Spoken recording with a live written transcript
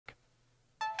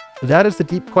That is the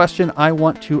deep question I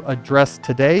want to address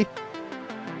today.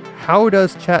 How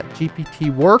does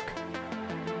ChatGPT work?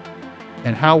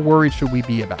 And how worried should we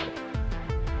be about it?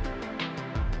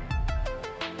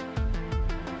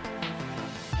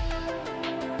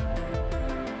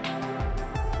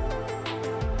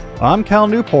 I'm Cal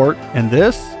Newport, and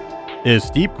this is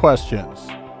Deep Questions,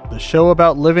 the show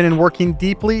about living and working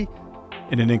deeply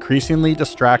in an increasingly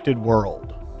distracted world.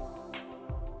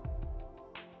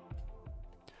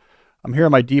 I'm here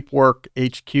at my Deep Work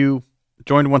HQ,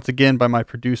 joined once again by my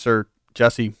producer,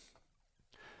 Jesse.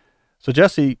 So,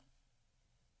 Jesse,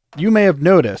 you may have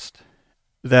noticed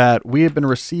that we have been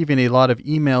receiving a lot of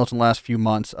emails in the last few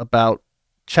months about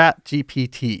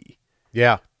ChatGPT.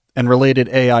 Yeah. And related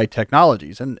AI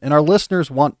technologies. And our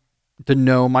listeners want to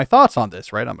know my thoughts on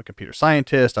this, right? I'm a computer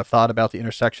scientist. I've thought about the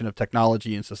intersection of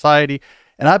technology and society,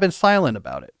 and I've been silent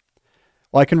about it.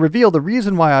 Well, I can reveal the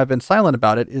reason why I've been silent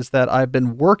about it is that I've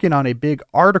been working on a big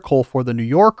article for The New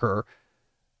Yorker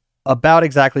about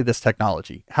exactly this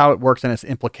technology, how it works and its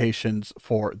implications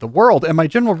for the world. And my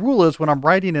general rule is when I'm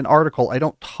writing an article, I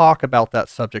don't talk about that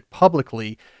subject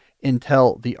publicly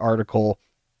until the article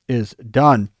is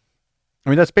done. I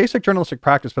mean, that's basic journalistic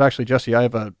practice, but actually, Jesse,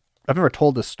 I've never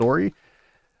told this story,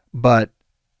 but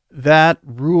that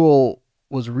rule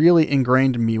was really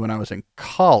ingrained in me when I was in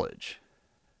college.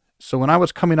 So when I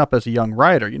was coming up as a young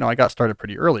writer, you know, I got started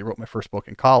pretty early, wrote my first book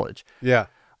in college. Yeah.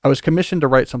 I was commissioned to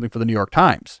write something for the New York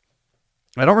Times.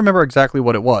 I don't remember exactly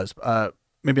what it was,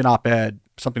 maybe an op-ed,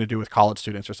 something to do with college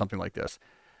students or something like this.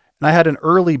 And I had an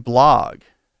early blog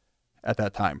at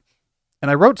that time. And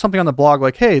I wrote something on the blog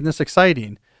like, hey, this is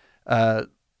exciting. I'm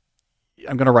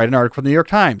going to write an article for the New York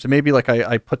Times. And maybe like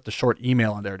I put the short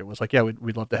email on there. It was like, yeah,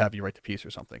 we'd love to have you write the piece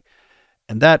or something.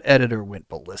 And that editor went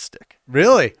ballistic.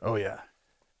 Really? Oh, yeah.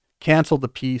 Canceled the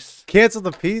piece. Canceled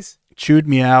the piece? Chewed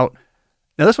me out.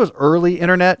 Now, this was early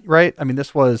internet, right? I mean,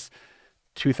 this was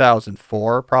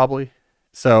 2004 probably.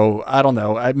 So I don't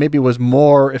know. Maybe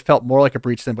it felt more like a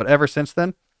breach then. But ever since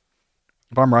then,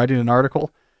 if I'm writing an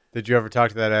article. Did you ever talk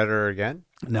to that editor again?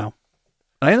 No.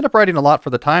 I ended up writing a lot for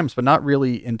the Times, but not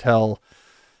really until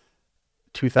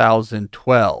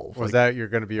 2012. Was that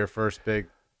going to be your first big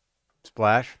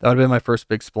splash? That would have been my first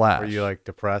big splash. Were you like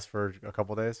depressed for a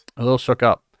couple of days? A little shook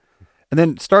up. And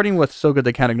then starting with So Good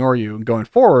They Can't Ignore You and going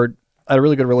forward, I had a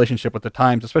really good relationship with the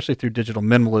Times, especially through digital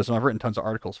minimalism. I've written tons of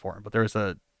articles for them, but there's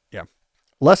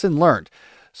lesson learned.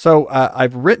 So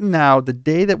I've written now, the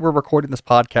day that we're recording this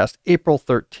podcast, April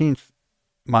 13th,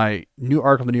 my new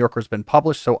article in the New Yorker has been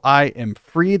published, so I am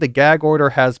free. The gag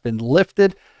order has been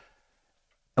lifted,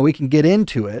 and we can get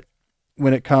into it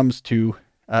when it comes to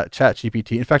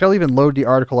ChatGPT. In fact, I'll even load the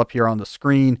article up here on the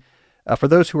screen. For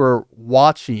those who are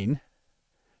watching,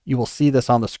 you will see this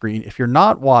on the screen. If you're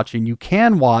not watching, you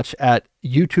can watch at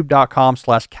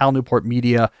youtube.com/Cal Newport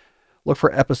Media. Look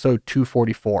for episode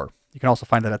 244. You can also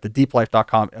find that at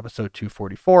thedeeplife.com, episode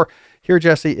 244. Here,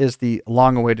 Jesse, is the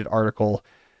long-awaited article.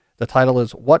 The title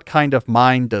is, What Kind of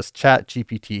Mind Does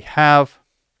ChatGPT Have?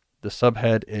 The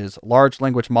subhead is, Large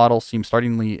Language Models Seem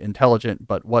Startlingly Intelligent,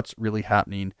 but What's Really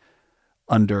Happening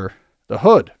Under the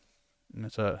Hood? And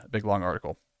it's a big, long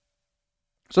article.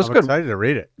 So it's I'm good. Excited to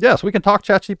read it. Yeah, so we can talk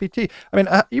ChatGPT. I mean,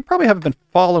 you probably haven't been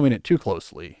following it too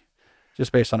closely,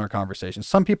 just based on our conversation.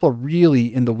 Some people are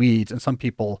really in the weeds, and some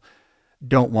people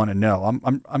don't want to know.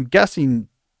 I'm guessing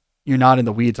you're not in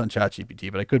the weeds on ChatGPT,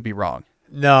 but I could be wrong.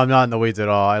 No, I'm not in the weeds at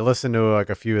all. I listened to like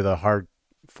a few of the hard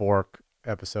fork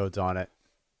episodes on it.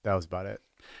 That was about it.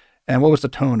 And what was the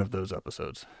tone of those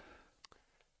episodes?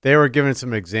 They were giving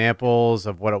some examples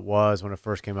of what it was when it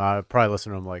first came out. I probably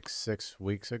listened to them like 6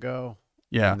 weeks ago.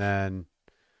 Yeah. And then,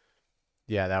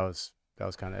 yeah, that was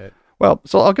kind of it. Well,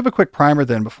 so I'll give a quick primer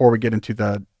then before we get into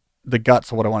the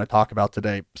guts of what I want to talk about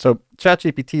today. So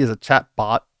ChatGPT is a chat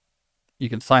bot. You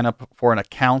can sign up for an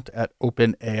account at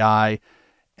OpenAI.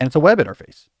 And it's a web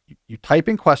interface. You type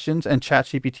in questions and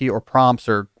ChatGPT or prompts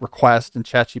or requests, and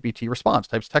ChatGPT responds,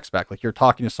 types text back like you're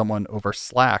talking to someone over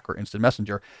Slack or Instant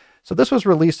Messenger. So this was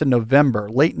released in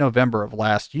late November of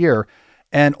last year.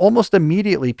 And almost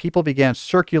immediately, people began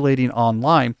circulating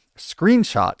online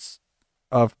screenshots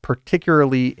of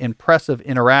particularly impressive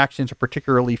interactions or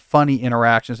particularly funny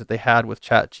interactions that they had with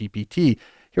ChatGPT.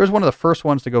 Here's one of the first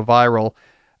ones to go viral.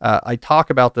 I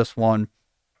talk about this one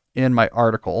in my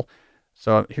article.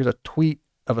 So here's a tweet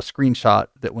of a screenshot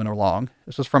that went along.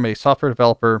 This was from a software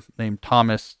developer named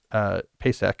Thomas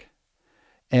Pasek.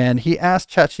 And he asked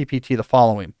ChatGPT the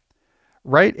following: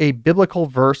 write a biblical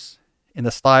verse in the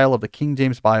style of the King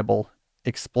James Bible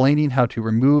explaining how to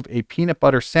remove a peanut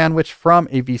butter sandwich from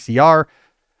a VCR.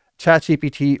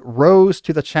 ChatGPT rose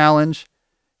to the challenge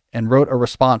and wrote a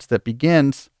response that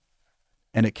begins,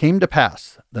 "And it came to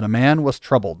pass that a man was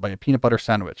troubled by a peanut butter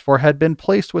sandwich, for it had been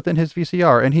placed within his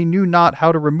VCR, and he knew not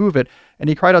how to remove it. And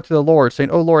he cried out to the Lord,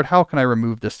 saying, O Lord, how can I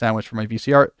remove this sandwich from my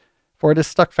VCR? For it is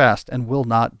stuck fast and will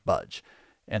not budge."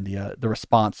 And the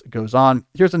response goes on.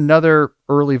 Here's another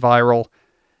early viral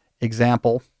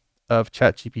example of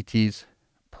ChatGPT's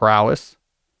prowess.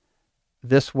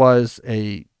 This was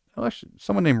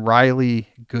someone named Riley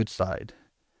Goodside,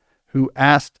 who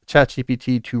asked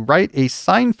ChatGPT to write a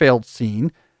Seinfeld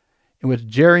scene in which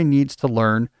Jerry needs to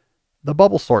learn the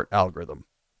bubble sort algorithm.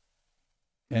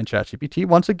 And ChatGPT,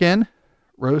 once again,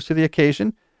 rose to the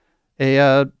occasion.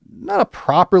 Not a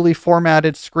properly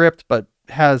formatted script, but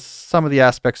has some of the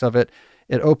aspects of it.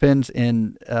 It opens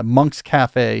in Monk's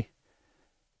Cafe.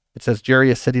 It says, Jerry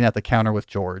is sitting at the counter with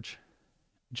George.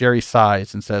 Jerry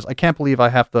sighs and says, "I can't believe I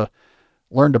have to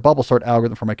learn the bubble sort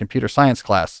algorithm for my computer science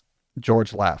class."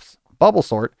 George laughs. "Bubble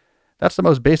sort? That's the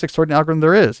most basic sorting algorithm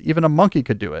there is. Even a monkey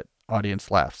could do it."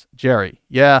 Audience laughs. Jerry,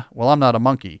 "Yeah, well, I'm not a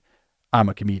monkey. I'm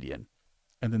a comedian."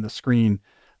 And then the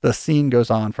scene goes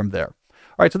on from there.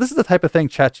 All right, so this is the type of thing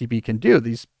ChatGPT can do.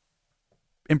 These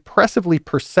impressively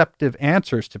perceptive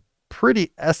answers to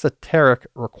pretty esoteric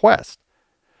requests.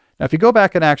 Now, if you go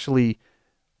back and actually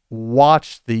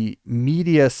watch the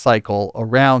media cycle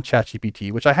around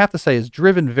ChatGPT, which I have to say is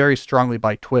driven very strongly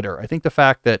by Twitter. I think the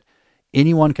fact that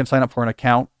anyone can sign up for an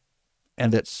account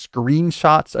and that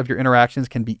screenshots of your interactions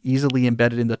can be easily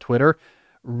embedded into Twitter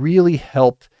really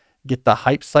helped get the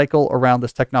hype cycle around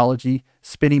this technology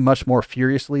spinning much more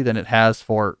furiously than it has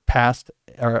for past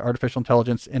artificial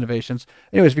intelligence innovations.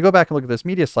 Anyways, if you go back and look at this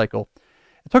media cycle,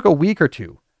 it took a week or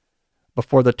two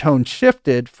before the tone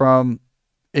shifted from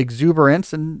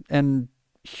exuberance and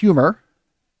humor.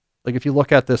 Like if you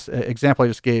look at this example I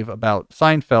just gave about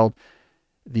Seinfeld,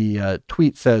 the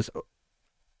tweet says,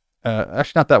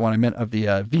 actually not that one, I meant of the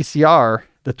VCR,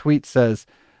 the tweet says,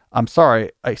 "I'm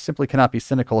sorry, I simply cannot be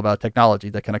cynical about technology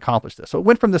that can accomplish this." So it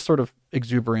went from this sort of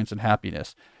exuberance and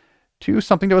happiness to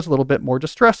something that was a little bit more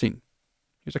distressing.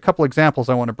 Here's a couple examples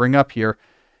I want to bring up here.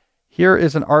 Here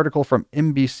is an article from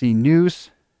NBC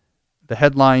News. The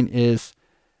headline is,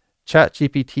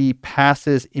 "ChatGPT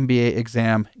passes MBA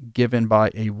exam given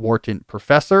by a Wharton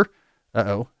professor."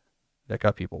 Uh-oh, that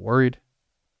got people worried.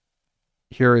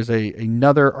 Here is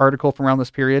another article from around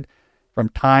this period from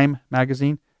Time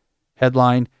magazine.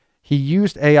 Headline, "He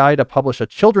used AI to publish a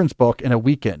children's book in a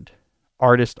weekend.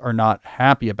 Artists are not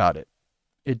happy about it."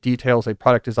 It details a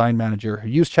product design manager who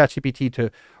used ChatGPT to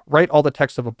write all the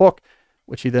text of a book,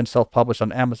 which he then self-published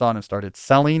on Amazon and started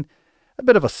selling. A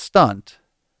bit of a stunt,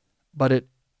 but it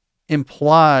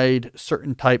implied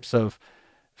certain types of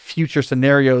future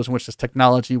scenarios in which this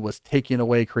technology was taking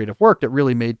away creative work that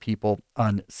really made people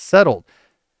unsettled.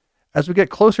 As we get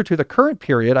closer to the current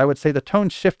period, I would say the tone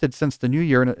shifted since the new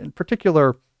year, and in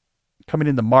particular, coming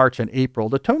into March and April,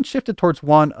 the tone shifted towards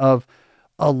one of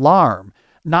alarm,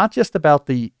 not just about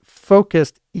the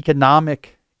focused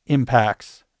economic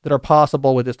impacts that are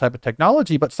possible with this type of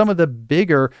technology, but some of the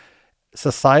bigger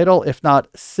societal, if not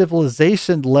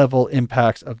civilization level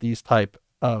impacts of these type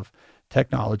of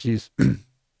technologies. I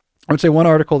would say one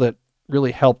article that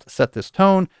really helped set this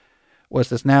tone was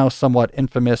this now somewhat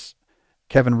infamous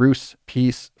Kevin Roose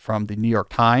piece from the New York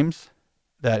Times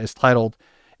that is titled,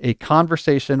 "A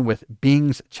Conversation with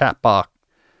Bing's Chatbot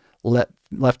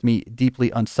Left Me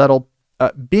Deeply Unsettled."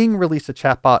 Bing released a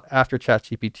chatbot after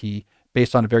ChatGPT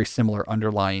based on a very similar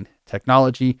underlying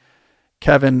technology.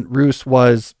 Kevin Roose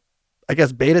was, I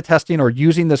guess, beta testing or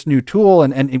using this new tool,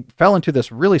 and it fell into this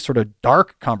really sort of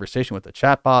dark conversation with the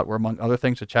chatbot where, among other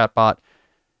things, the chatbot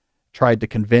tried to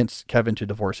convince Kevin to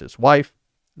divorce his wife.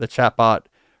 The chatbot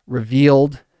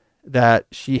revealed that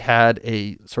she had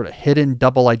a sort of hidden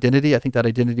double identity. I think that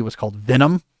identity was called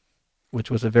Venom,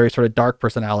 which was a very sort of dark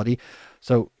personality.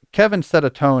 So Kevin set a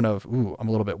tone of, ooh, I'm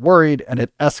a little bit worried, and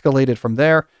it escalated from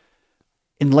there.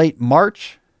 In late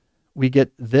March, we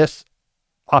get this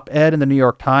op-ed in the New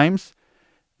York Times.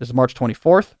 This is March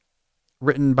 24th,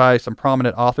 written by some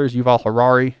prominent authors, Yuval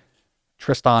Harari,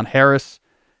 Tristan Harris,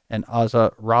 and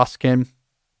Aza Raskin.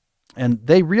 And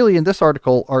they really, in this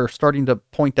article, are starting to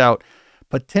point out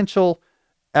potential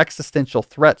existential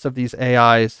threats of these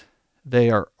AIs. They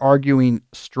are arguing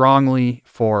strongly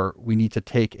for we need to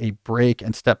take a break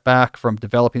and step back from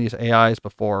developing these AIs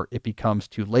before it becomes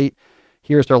too late.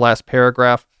 Here's their last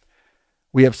paragraph.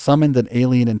 "We have summoned an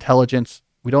alien intelligence.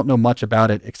 We don't know much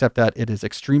about it except that it is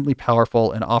extremely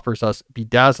powerful and offers us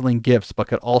bedazzling gifts, but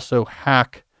could also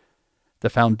hack the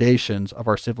foundations of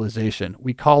our civilization.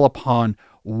 We call upon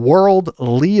world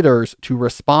leaders to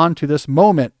respond to this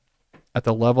moment at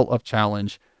the level of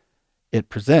challenge it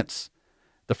presents.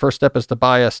 The first step is to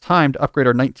buy us time to upgrade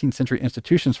our 19th century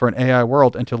institutions for an AI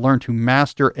world and to learn to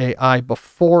master AI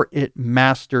before it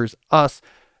masters us.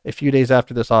 A few days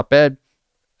after this op-ed,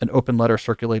 an open letter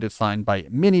circulated signed by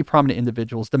many prominent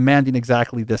individuals demanding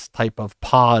exactly this type of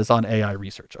pause on AI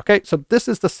research. Okay, so this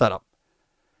is the setup.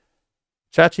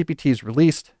 ChatGPT is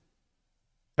released.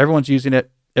 Everyone's using it.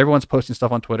 Everyone's posting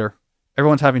stuff on Twitter.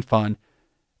 Everyone's having fun.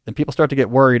 Then people start to get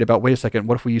worried about, wait a second,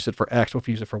 what if we use it for X? What if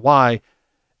we use it for Y?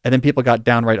 And then people got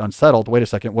downright unsettled. Wait a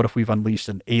second, what if we've unleashed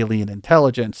an alien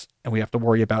intelligence and we have to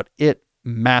worry about it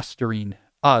mastering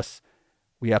us?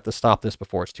 We have to stop this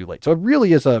before it's too late. So it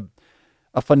really is a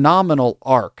phenomenal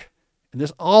arc. And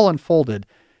this all unfolded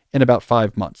in about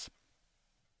 5 months.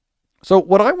 So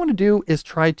what I want to do is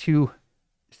try to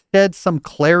shed some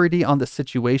clarity on the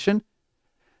situation.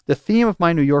 The theme of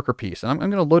my New Yorker piece, and I'm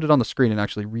going to load it on the screen and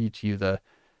actually read to you the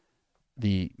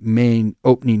main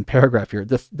opening paragraph here.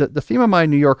 The theme of my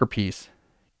New Yorker piece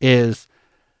is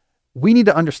we need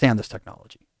to understand this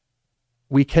technology.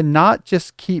 We cannot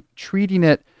just keep treating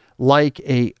it like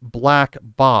a black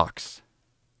box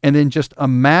and then just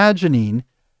imagining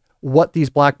what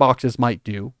these black boxes might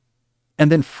do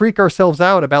and then freak ourselves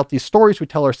out about these stories we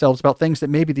tell ourselves about things that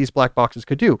maybe these black boxes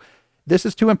could do. This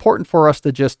is too important for us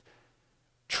to just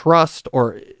trust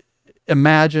or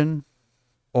imagine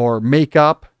or make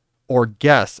up or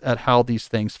guess at how these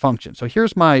things function. So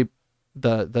here's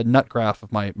the nut graph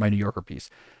of my New Yorker piece.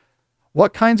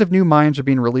 What kinds of new minds are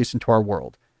being released into our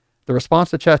world? The response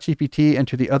to ChatGPT and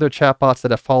to the other chatbots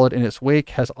that have followed in its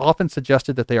wake has often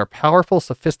suggested that they are powerful,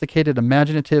 sophisticated,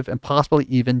 imaginative, and possibly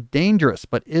even dangerous.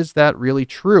 But is that really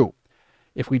true?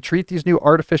 If we treat these new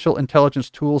artificial intelligence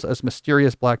tools as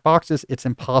mysterious black boxes, it's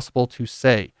impossible to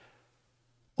say.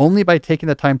 Only by taking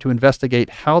the time to investigate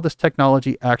how this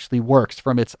technology actually works,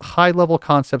 from its high-level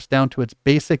concepts down to its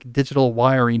basic digital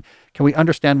wiring, can we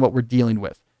understand what we're dealing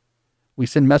with. We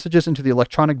send messages into the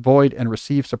electronic void and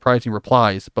receive surprising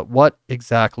replies, but what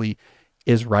exactly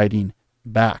is writing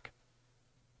back?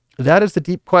 That is the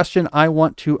deep question I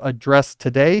want to address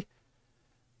today.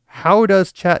 How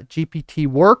does ChatGPT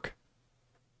work?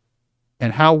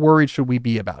 And how worried should we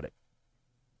be about it?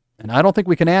 And I don't think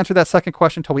we can answer that second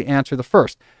question until we answer the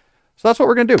first. So that's what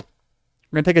we're going to do.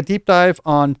 We're going to take a deep dive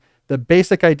on the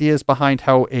basic ideas behind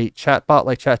how a chatbot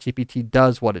like ChatGPT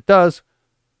does what it does.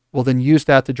 We'll then use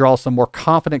that to draw some more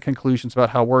confident conclusions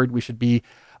about how worried we should be.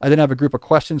 I then have a group of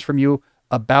questions from you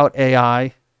about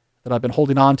AI that I've been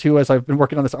holding on to as I've been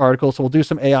working on this article. So we'll do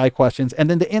some AI questions. And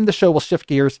then to end the show, we'll shift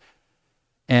gears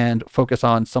and focus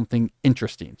on something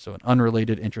interesting. So an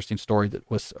unrelated, interesting story that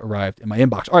was arrived in my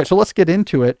inbox. All right, so let's get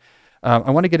into it.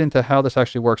 I want to get into how this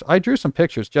actually works. I drew some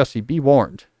pictures. Jesse, be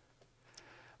warned.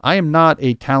 I am not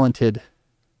a talented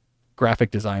graphic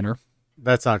designer.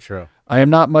 That's not true. I am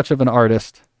not much of an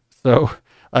artist. So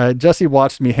Jesse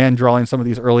watched me hand drawing some of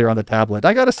these earlier on the tablet.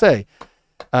 I got to say,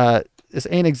 this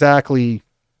ain't exactly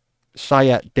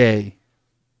Chiat Day,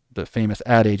 the famous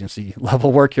ad agency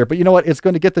level work here, but you know what? It's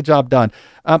going to get the job done.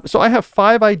 So I have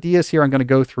 5 ideas here I'm going to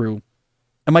go through.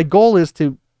 And my goal is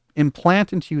to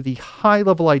implant into you the high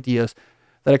level ideas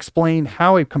that explain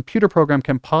how a computer program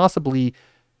can possibly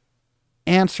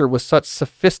answer with such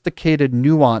sophisticated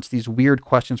nuance these weird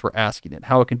questions we're asking it.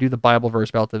 How it can do the Bible verse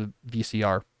about the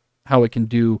VCR, how it can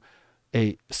do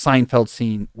a Seinfeld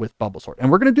scene with bubble sort. And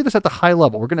we're going to do this at the high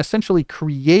level. We're going to essentially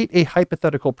create a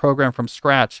hypothetical program from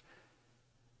scratch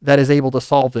that is able to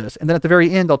solve this. And then at the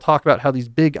very end, I'll talk about how these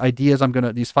big ideas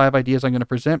these 5 ideas I'm going to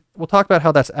present, we'll talk about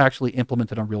how that's actually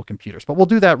implemented on real computers, but we'll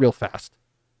do that real fast.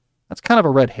 That's kind of a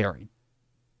red herring.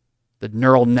 The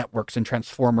neural networks and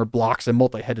transformer blocks and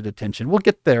multi-headed attention. We'll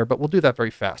get there, but we'll do that very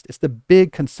fast. It's the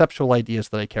big conceptual ideas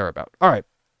that I care about. All right.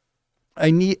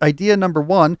 Idea number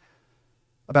 1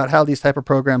 about how these type of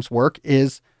programs work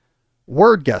is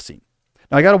word guessing.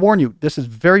 Now I got to warn you, this is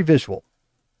very visual.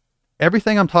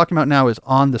 Everything I'm talking about now is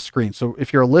on the screen. So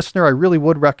if you're a listener, I really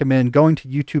would recommend going to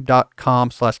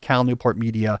youtube.com/Cal Newport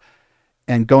Media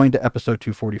and going to episode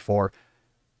 244.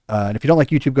 And if you don't like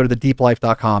YouTube, go to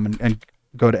thedeeplife.com and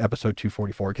go to episode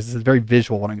 244 because this is very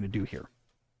visual what I'm going to do here.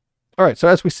 All right. So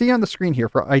as we see on the screen here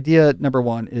for idea number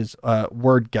 1 is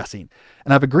word guessing.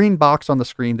 And I have a green box on the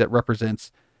screen that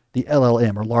represents the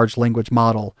LLM or large language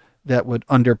model that would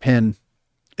underpin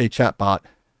a chatbot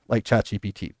like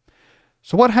ChatGPT.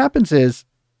 So what happens is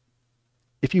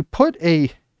if you put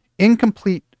a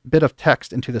incomplete bit of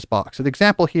text into this box. So the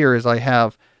example here is I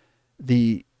have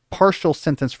the partial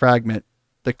sentence fragment,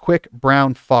 the quick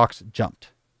brown fox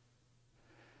jumped.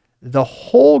 The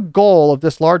whole goal of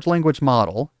this large language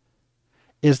model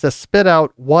is to spit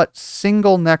out what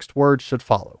single next word should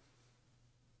follow.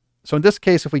 So in this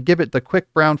case, if we give it the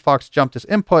quick brown fox jumped as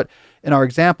input, in our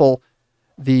example,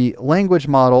 the language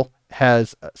model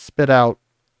has spit out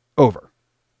over.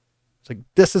 It's like,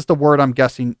 this is the word I'm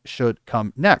guessing should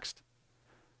come next.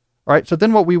 All right, so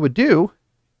then what we would do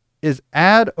is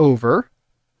add over.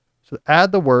 So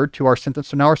add the word to our sentence.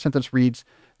 So now our sentence reads,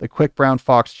 the quick brown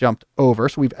fox jumped over.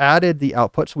 So we've added the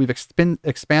output. So we've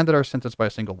expanded our sentence by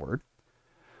a single word.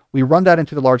 We run that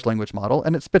into the large language model,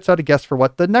 and it spits out a guess for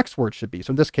what the next word should be.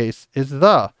 So in this case is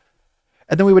the.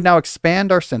 And then we would now expand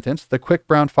our sentence. The quick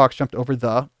brown fox jumped over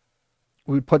the.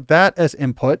 We would put that as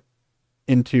input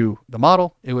into the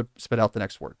model. It would spit out the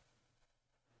next word.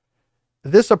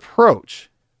 This approach,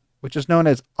 which is known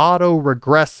as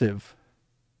auto-regressive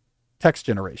text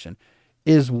generation,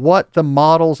 is what the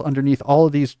models underneath all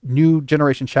of these new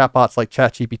generation chatbots like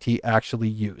ChatGPT actually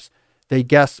use. They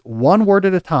guess one word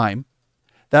at a time.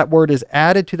 That word is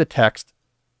added to the text,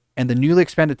 and the newly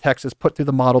expanded text is put through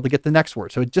the model to get the next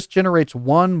word. So it just generates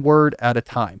one word at a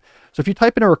time. So if you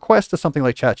type in a request to something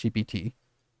like ChatGPT,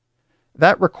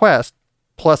 that request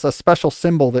plus a special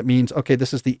symbol that means, okay,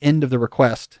 this is the end of the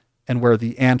request and where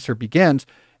the answer begins,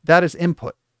 that is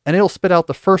input. And it'll spit out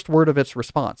the first word of its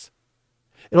response.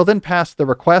 It'll then pass the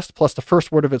request plus the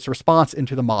first word of its response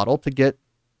into the model to get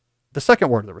the second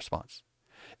word of the response.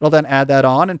 It'll then add that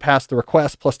on and pass the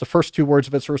request plus the first two words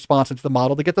of its response into the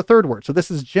model to get the third word. So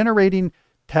this is generating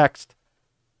text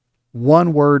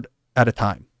one word at a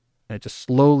time. And it just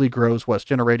slowly grows what's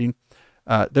generating.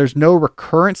 There's no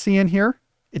recurrency in here.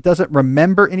 It doesn't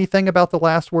remember anything about the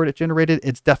last word it generated.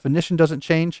 Its definition doesn't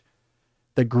change.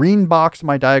 The green box in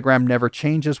my diagram never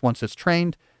changes once it's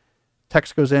trained.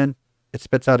 Text goes in. It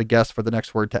spits out a guess for the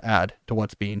next word to add to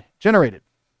what's being generated.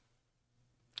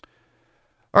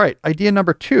 All right, idea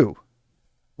number 2,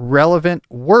 relevant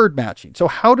word matching. So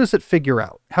how does it figure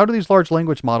out? How do these large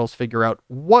language models figure out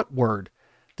what word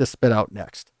to spit out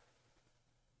next?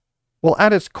 Well,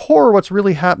 at its core, what's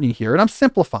really happening here, and I'm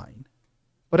simplifying,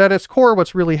 but at its core,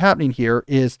 what's really happening here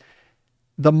is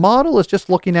the model is just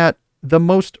looking at the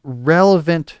most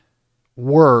relevant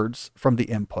words from the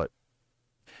input.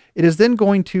 It is then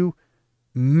going to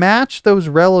match those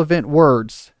relevant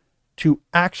words to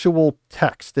actual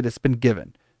text that it's been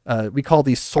given. We call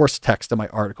these source text in my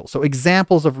article. So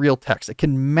examples of real text. It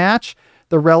can match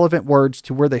the relevant words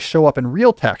to where they show up in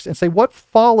real text and say what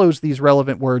follows these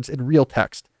relevant words in real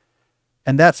text.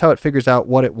 And that's how it figures out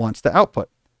what it wants to output.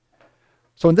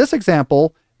 So in this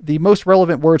example, the most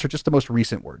relevant words are just the most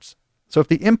recent words. So if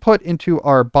the input into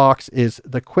our box is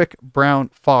the quick brown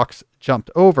fox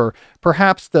jumped over,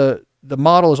 perhaps the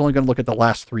model is only going to look at the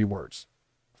last 3 words.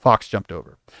 Fox jumped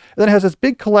over. And then it has this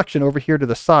big collection over here to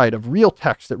the side of real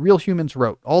text that real humans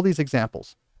wrote, all these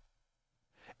examples.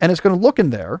 And it's going to look in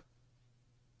there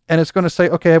and it's going to say,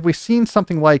 okay, have we seen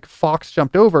something like fox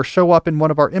jumped over show up in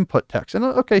one of our input texts? And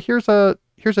okay, here's an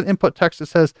input text that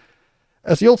says,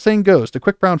 as the old saying goes, the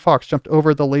quick brown fox jumped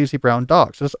over the lazy brown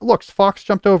dog. So look, fox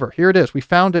jumped over. Here it is. We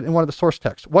found it in one of the source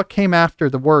texts. What came after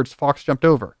the words fox jumped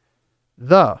over?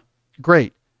 The.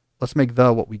 Great. Let's make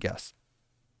the what we guess.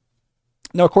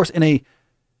 Now, of course, in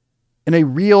a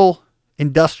real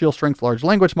industrial strength large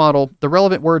language model, the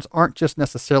relevant words aren't just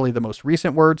necessarily the most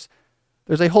recent words.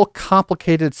 There's a whole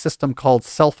complicated system called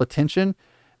self-attention,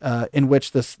 in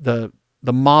which the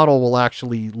model will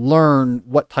actually learn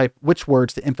which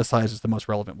words to emphasize as the most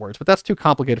relevant words. But that's too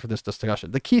complicated for this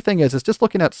discussion. The key thing is just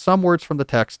looking at some words from the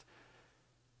text,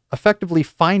 effectively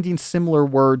finding similar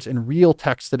words in real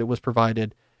text that it was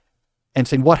provided, and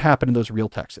saying what happened in those real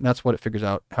texts. And that's what it figures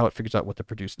out, how it figures out what to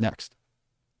produce next.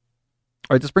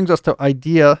 All right, this brings us to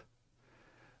idea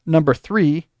number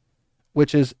 3,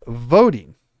 which is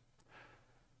voting.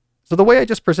 So the way I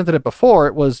just presented it before,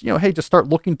 it was, hey, just start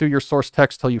looking through your source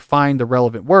text till you find the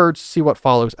relevant words, see what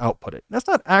follows, output it. That's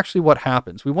not actually what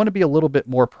happens. We want to be a little bit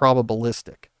more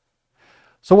probabilistic.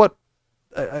 So what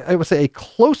I would say a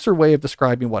closer way of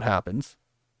describing what happens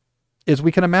is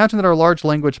we can imagine that our large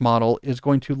language model is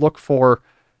going to look for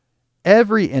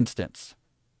every instance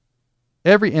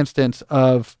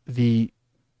of the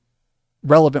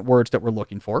relevant words that we're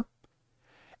looking for.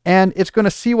 And it's going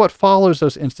to see what follows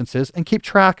those instances and keep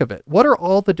track of it. What are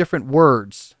all the different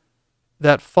words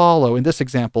that follow, in this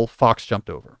example, fox jumped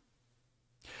over?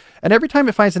 And every time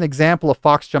it finds an example of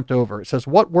fox jumped over, it says,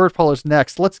 what word follows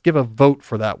next? Let's give a vote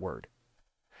for that word.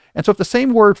 And so if the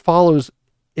same word follows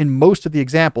in most of the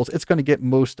examples, it's going to get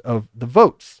most of the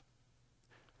votes.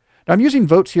 Now, I'm using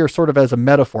votes here sort of as a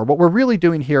metaphor. What we're really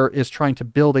doing here is trying to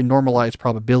build a normalized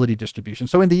probability distribution.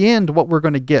 So in the end, what we're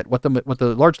going to get, what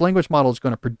the large language model is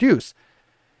going to produce,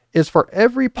 is for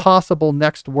every possible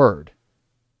next word,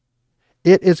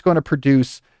 it is going to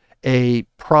produce a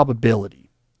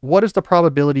probability. What is the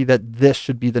probability that this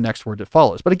should be the next word that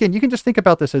follows? But again, you can just think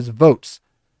about this as votes.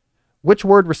 Which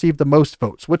word received the most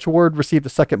votes? Which word received the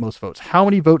second most votes? How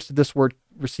many votes did this word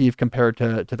receive compared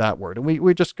to that word? And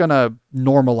we're just going to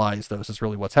normalize those is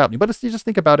really what's happening. But you just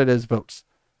think about it as votes.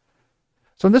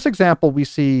 So in this example, we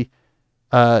see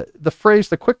the phrase,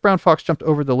 the quick brown fox jumped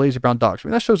over the lazy brown dog. I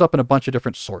mean, that shows up in a bunch of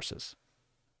different sources.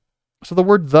 So the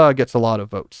word the gets a lot of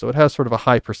votes. So it has sort of a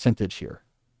high percentage here.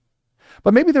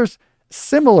 But maybe there's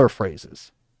similar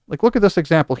phrases. Like look at this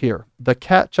example here. The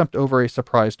cat jumped over a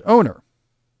surprised owner.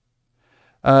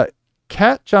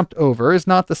 Cat jumped over is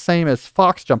not the same as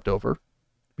fox jumped over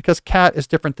because cat is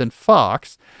different than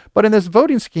fox. But in this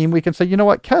voting scheme, we can say, you know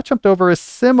what? Cat jumped over is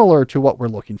similar to what we're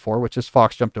looking for, which is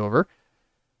fox jumped over.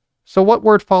 So what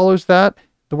word follows that?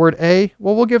 The word A?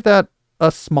 Well, we'll give that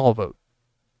a small vote.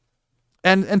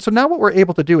 And so now what we're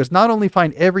able to do is not only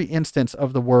find every instance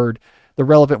of the word, the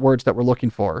relevant words that we're looking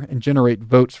for and generate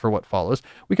votes for what follows,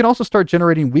 we can also start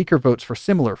generating weaker votes for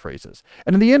similar phrases.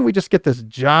 And in the end, we just get this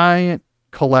giant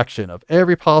collection of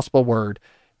every possible word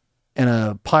and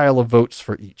a pile of votes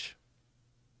for each.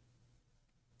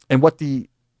 And what the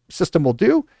system will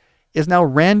do is now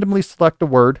randomly select a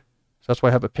word. So that's why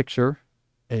I have a picture,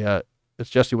 as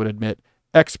Jesse would admit,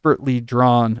 expertly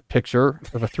drawn picture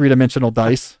of a three-dimensional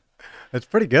dice. That's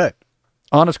pretty good.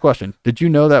 Honest question. Did you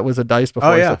know that was a dice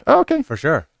before? Oh, yeah. Oh, okay. For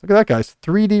sure. Look at that, guys.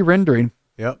 3D rendering.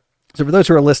 Yep. So for those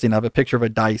who are listening, I have a picture of a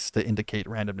dice to indicate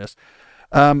randomness.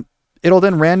 It'll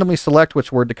then randomly select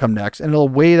which word to come next, and it'll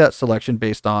weigh that selection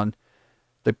based on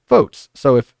the votes.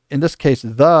 So if, in this case,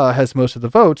 the has most of the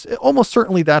votes, almost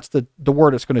certainly that's the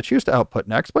word it's going to choose to output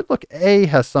next. But look, A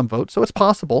has some votes, so it's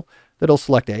possible that it'll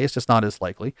select A. It's just not as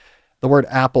likely. The word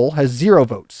apple has 0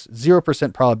 votes,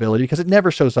 0% probability, because it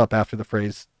never shows up after the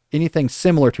phrase anything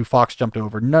similar to fox jumped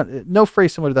over. No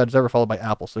phrase similar to that is ever followed by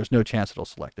apple, so there's no chance it'll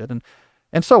select it,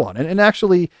 and so on. And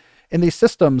actually, in these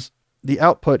systems, the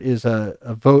output is a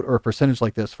vote or a percentage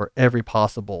like this for every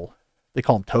possible, they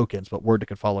call them tokens, but word that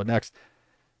could follow next.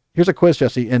 Here's a quiz,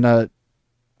 Jesse. In the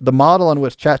model on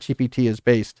which ChatGPT is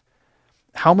based,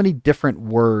 how many different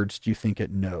words do you think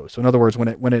it knows? So in other words,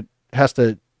 when it has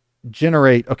to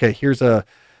generate, okay, here's a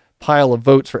pile of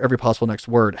votes for every possible next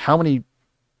word, how many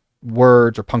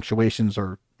words or punctuations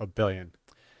or... A billion.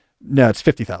 No, it's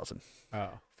 50,000. Oh.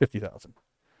 50,000.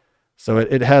 So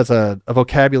it has a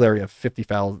vocabulary of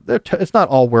 50,000. It's not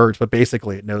all words, but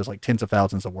basically it knows like tens of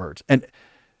thousands of words. And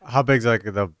how big's like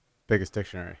the biggest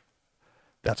dictionary?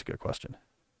 That's a good question.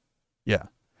 Yeah.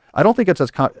 I don't think it's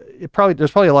as...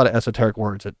 there's probably a lot of esoteric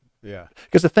words. Yeah.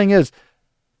 Because the thing is,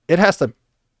 it has to...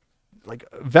 like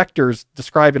vectors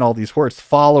describing all these words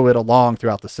follow it along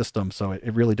throughout the system. So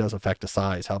it really does affect the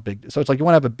size, how big. So it's like you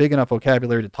want to have a big enough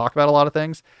vocabulary to talk about a lot of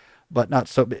things, but not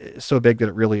so big that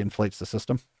it really inflates the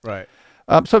system. Right.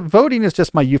 So voting is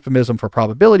just my euphemism for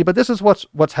probability, but this is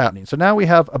what's happening. So now we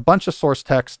have a bunch of source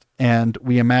text, and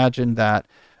we imagine that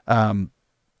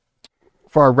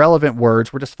for our relevant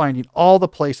words, we're just finding all the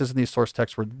places in these source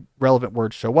texts where relevant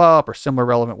words show up or similar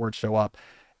relevant words show up,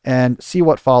 and see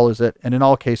what follows it, and in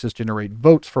all cases generate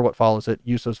votes for what follows it,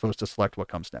 use those votes to select what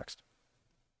comes next.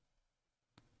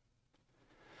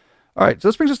 All right, so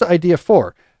this brings us to idea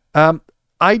 4.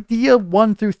 Idea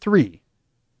 1 through 3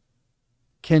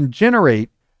 can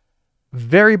generate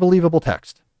very believable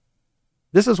text.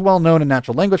 This is well known in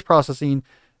natural language processing.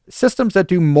 Systems that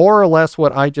do more or less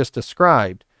what I just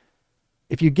described,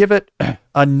 if you give it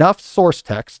enough source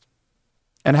text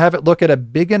and have it look at a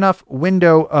big enough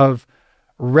window of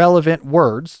relevant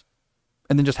words,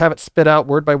 and then just have it spit out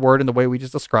word by word in the way we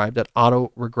just described, that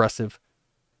auto-regressive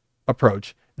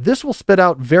approach, this will spit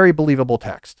out very believable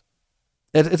text.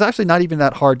 It's actually not even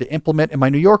that hard to implement. In my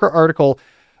New Yorker article,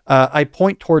 I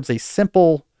point towards a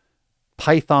simple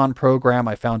Python program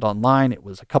I found online. It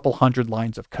was a couple hundred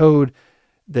lines of code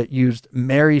that used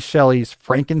Mary Shelley's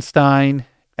Frankenstein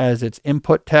as its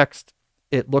input text.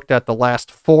 It looked at the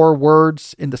last 4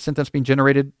 words in the sentence being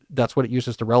generated. That's what it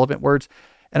uses to relevant words.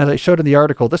 And as I showed in the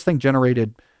article, this thing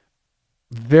generated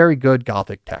very good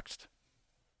Gothic text,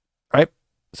 right?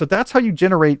 So that's how you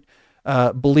generate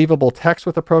believable text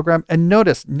with a program. And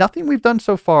notice, nothing we've done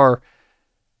so far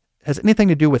has anything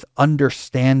to do with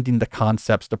understanding the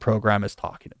concepts the program is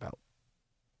talking about.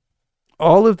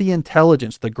 All of the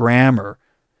intelligence, the grammar,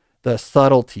 the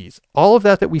subtleties, all of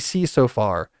that we see so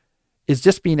far is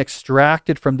just being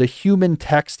extracted from the human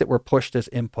text that were pushed as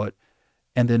input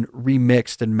and then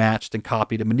remixed and matched and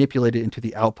copied and manipulated into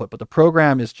the output. But the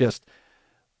program is just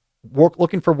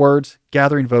looking for words,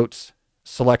 gathering votes,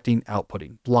 selecting,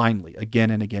 outputting blindly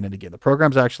again and again and again. The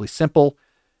program's actually simple.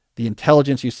 The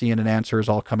intelligence you see in an answer is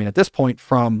all coming at this point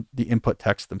from the input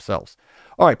text themselves.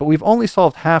 All right, but we've only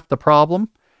solved half the problem.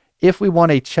 If we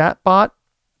want a chat bot,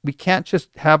 we can't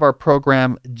just have our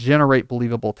program generate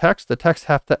believable text. The text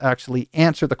have to actually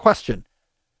answer the question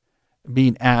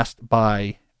being asked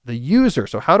by the user.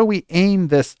 So how do we aim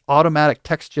this automatic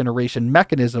text generation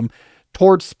mechanism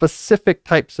towards specific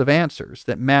types of answers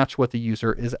that match what the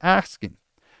user is asking?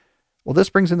 Well, this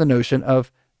brings in the notion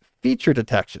of feature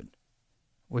detection,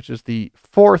 which is the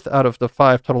fourth out of the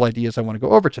 5 total ideas I want to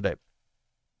go over today.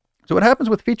 So what happens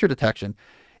with feature detection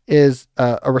is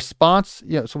a response.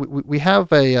 So we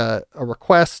have a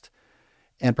request,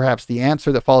 and perhaps the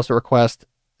answer that follows the request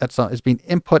is being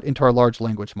input into our large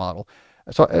language model.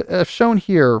 So I've shown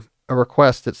here a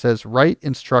request that says write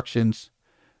instructions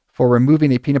for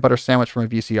removing a peanut butter sandwich from a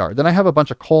VCR. Then I have a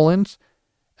bunch of colons,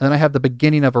 and then I have the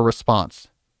beginning of a response.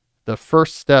 The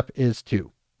first step is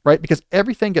to, right? Because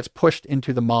everything gets pushed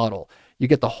into the model. You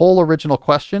get the whole original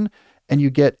question, and you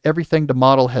get everything the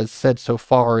model has said so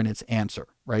far in its answer,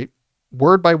 right?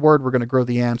 Word by word, we're going to grow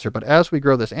the answer. But as we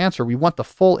grow this answer, we want the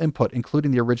full input,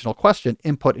 including the original question,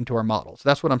 input into our model. So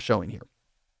that's what I'm showing here.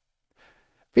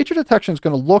 Feature detection is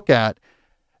going to look at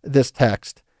this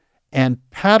text and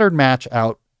pattern match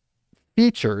out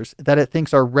features that it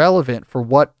thinks are relevant for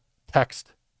what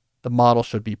text the model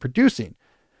should be producing.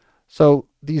 So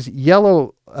these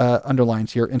yellow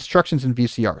underlines here, instructions in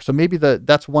VCR. So maybe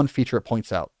that's one feature it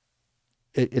points out.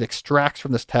 It extracts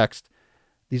from this text.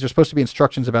 These are supposed to be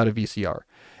instructions about a VCR.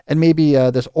 And maybe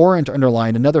this orange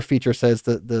underline, another feature says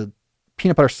that the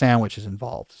peanut butter sandwich is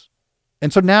involved.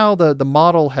 And so now the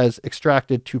model has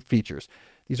extracted 2 features.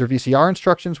 These are VCR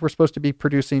instructions we're supposed to be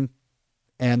producing,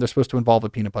 and they're supposed to involve a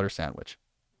peanut butter sandwich.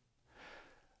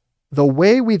 The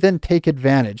way we then take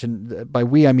advantage, and by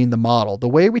we I mean the model, the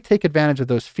way we take advantage of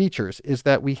those features is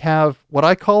that we have what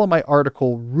I call in my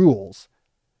article rules.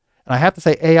 And I have to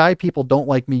say AI people don't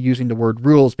like me using the word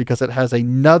rules because it has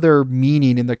another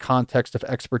meaning in the context of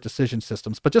expert decision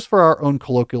systems. But just for our own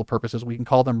colloquial purposes, we can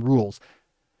call them rules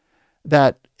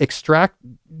that extract,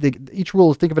 each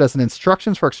rule, think of it as an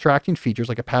instructions for extracting features,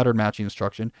 like a pattern matching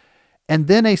instruction, and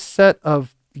then a set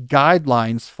of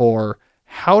guidelines for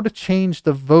how to change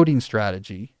the voting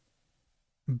strategy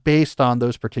based on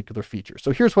those particular features.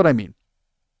 So here's what I mean.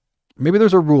 Maybe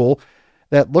there's a rule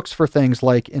that looks for things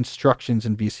like instructions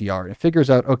in VCR. It figures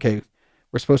out, okay,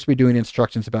 we're supposed to be doing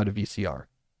instructions about a VCR.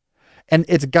 And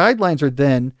its guidelines are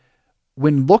then,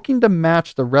 when looking to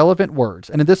match the relevant words,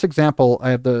 and in this example,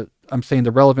 I'm saying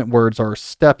the relevant words are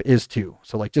step is to.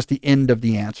 So like just the end of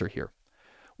the answer here.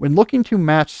 When looking to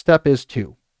match step is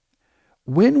to,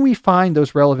 when we find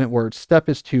those relevant words, step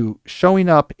is to, showing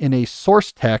up in a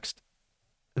source text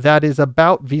that is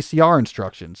about VCR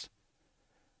instructions,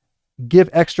 give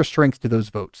extra strength to those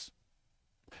votes.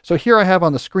 So here I have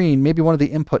on the screen, maybe one of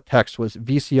the input text was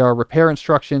VCR repair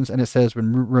instructions, and it says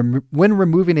when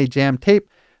removing a jammed tape,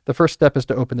 the first step is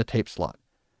to open the tape slot.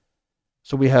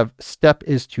 So we have step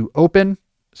is to open.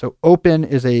 So open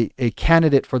is a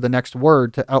candidate for the next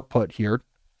word to output here.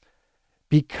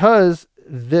 Because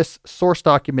this source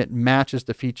document matches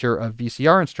the feature of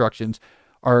VCR instructions,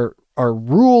 our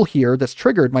rule here that's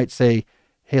triggered might say,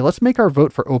 hey, let's make our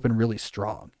vote for open really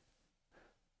strong.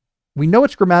 We know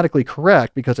it's grammatically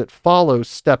correct because it follows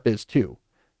step is to,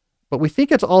 but we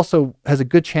think it's also has a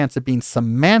good chance of being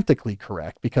semantically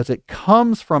correct because it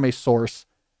comes from a source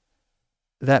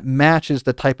that matches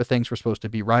the type of things we're supposed to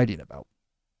be writing about.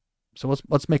 So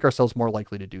let's make ourselves more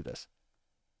likely to do this.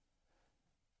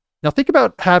 Now think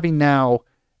about having now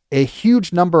a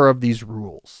huge number of these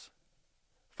rules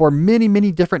for many,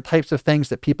 many different types of things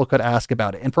that people could ask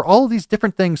about it. And for all of these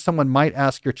different things someone might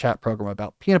ask your chat program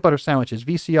about, peanut butter sandwiches,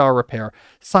 VCR repair,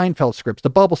 Seinfeld scripts, the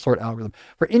bubble sort algorithm,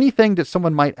 for anything that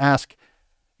someone might ask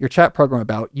your chat program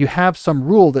about, you have some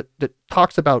rule that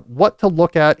talks about what to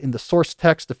look at in the source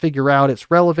text to figure out it's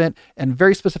relevant, and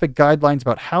very specific guidelines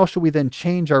about how should we then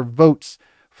change our votes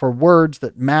for words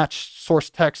that match source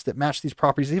text, that match these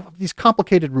properties, these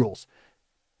complicated rules.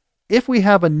 If we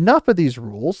have enough of these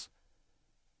rules,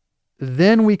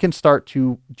 then we can start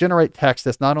to generate text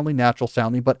that's not only natural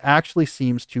sounding, but actually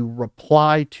seems to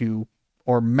reply to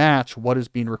or match what is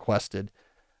being requested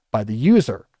by the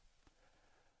user.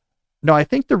 Now, I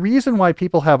think the reason why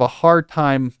people have a hard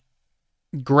time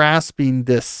grasping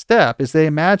this step is they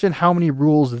imagine how many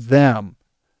rules them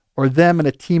and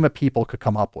a team of people could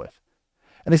come up with.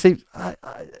 And they say,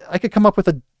 I could come up with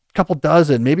a couple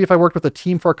dozen. Maybe if I worked with a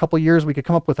team for a couple of years, we could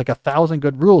come up with like 1,000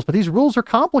 good rules. But these rules are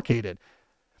complicated.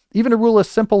 Even a rule as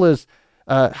simple as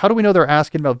How do we know they're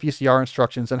asking about VCR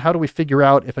instructions? And how do we figure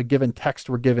out if a given text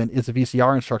we're given is a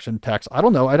VCR instruction text? I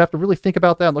don't know. I'd have to really think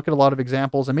about that and look at a lot of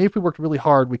examples. And maybe if we worked really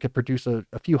hard, we could produce a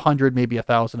few hundred, maybe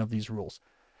 1,000 of these rules.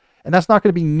 And that's not going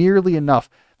to be nearly enough.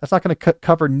 That's not going to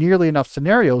cover nearly enough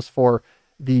scenarios for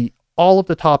all of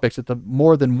the topics that the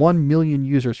more than 1 million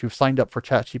users who've signed up for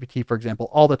ChatGPT, for example,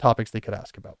 all the topics they could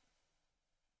ask about.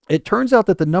 It turns out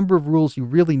that the number of rules you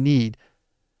really need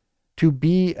to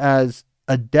be as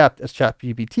adept as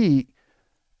ChatGPT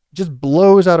just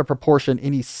blows out of proportion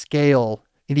any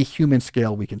human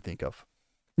scale we can think of.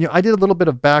 I did a little bit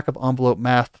of back of envelope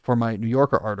math for my New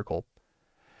Yorker article.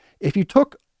 If you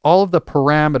took all of the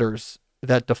parameters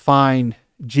that define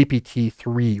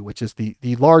GPT-3, which is the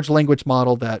large language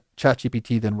model that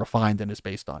ChatGPT then refined and is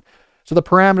based on. So the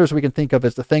parameters we can think of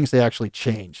as the things they actually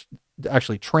train.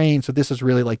 So this is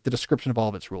really like the description of all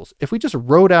of its rules. If we just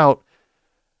wrote out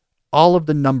all of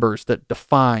the numbers that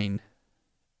define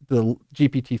the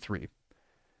GPT-3,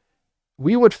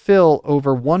 we would fill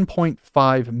over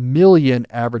 1.5 million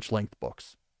average length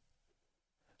books.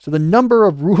 So the number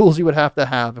of rules you would have to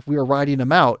have if we were writing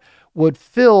them out would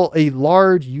fill a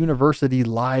large university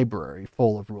library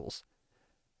full of rules.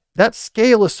 That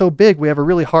scale is so big, we have a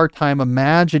really hard time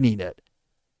imagining it.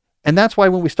 And that's why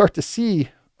when we start to see,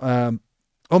 oh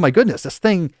my goodness, this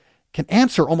thing can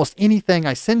answer almost anything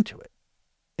I send to it.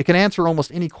 It can answer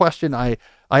almost any question I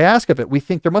ask of it. We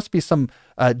think there must be some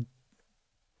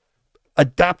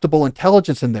adaptable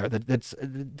intelligence in there that's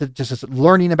just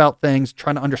learning about things,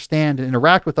 trying to understand and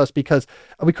interact with us, because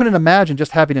we couldn't imagine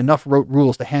just having enough rote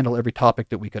rules to handle every topic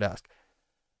that we could ask.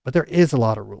 But there is a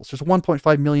lot of rules. There's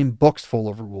 1.5 million books full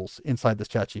of rules inside this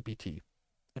ChatGPT.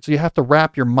 And so you have to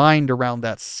wrap your mind around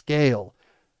that scale.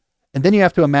 And then you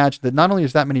have to imagine that not only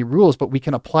is that many rules, but we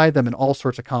can apply them in all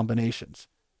sorts of combinations.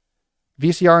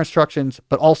 VCR instructions,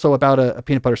 but also about a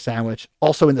peanut butter sandwich,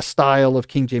 also in the style of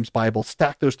King James Bible.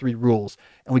 Stack those 3 rules,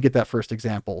 and we get that first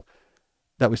example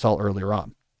that we saw earlier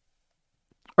on.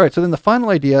 All right, so then the final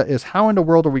idea is, how in the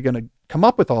world are we going to come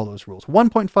up with all those rules?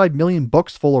 1.5 million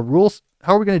books full of rules.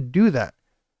 How are we going to do that?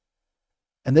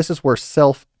 And this is where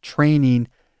self-training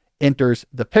enters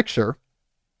the picture.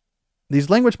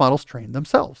 These language models train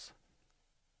themselves.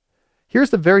 Here's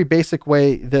the very basic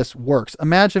way this works.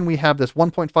 Imagine we have this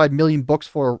 1.5 million books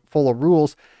full of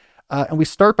rules, and we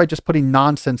start by just putting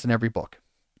nonsense in every book.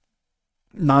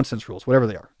 Nonsense rules, whatever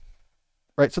they are.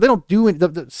 Right? So they don't do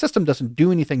the system doesn't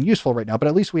do anything useful right now, but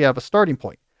at least we have a starting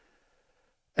point.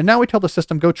 And now we tell the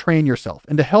system, go train yourself.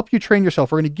 And to help you train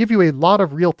yourself, we're going to give you a lot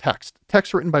of real text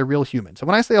written by real humans. And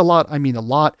when I say a lot, I mean a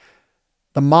lot.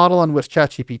 The model on which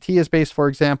ChatGPT is based, for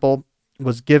example,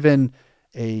 was given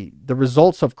the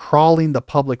results of crawling the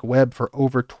public web for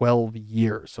over 12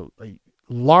 years. So a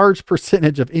large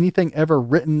percentage of anything ever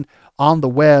written on the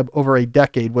web over a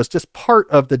decade was just part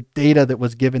of the data that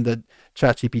was given to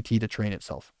ChatGPT to train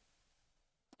itself.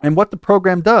 And what the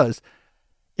program does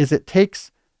is it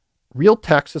takes real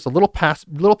text, just little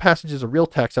passages of real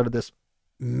text out of this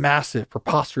massive,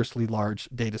 preposterously large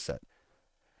data set.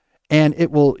 And it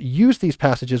will use these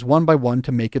passages one by one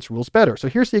to make its rules better. So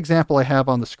here's the example I have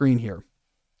on the screen here.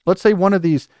 Let's say one of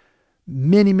these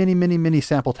many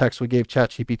sample texts we gave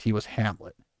ChatGPT was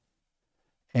Hamlet.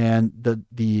 And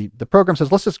the program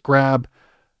says, let's just grab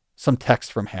some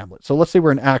text from Hamlet. So let's say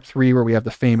we're in Act 3 where we have the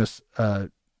famous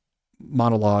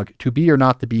monologue, to be or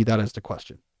not to be, that is the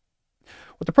question.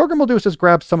 What the program will do is just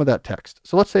grab some of that text.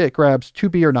 So let's say it grabs to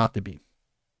be or not to be.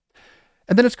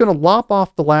 And then it's going to lop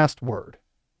off the last word.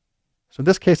 So in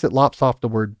this case, it lops off the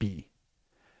word be.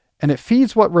 And it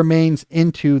feeds what remains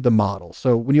into the model.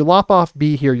 So when you lop off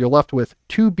be here, you're left with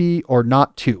to be or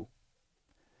not to.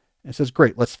 And it says,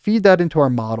 great, let's feed that into our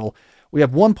model. We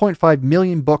have 1.5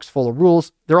 million books full of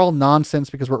rules. They're all nonsense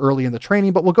because we're early in the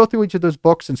training, but we'll go through each of those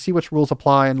books and see which rules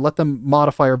apply and let them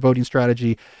modify our voting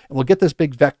strategy. And we'll get this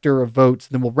big vector of votes.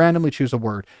 And then we'll randomly choose a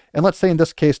word. And let's say in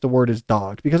this case, the word is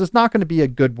dog, because it's not going to be a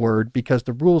good word because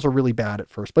the rules are really bad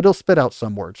at first, but it'll spit out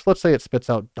some words. Let's say it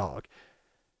spits out dog.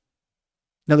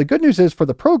 Now, the good news is for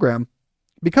the program,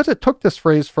 because it took this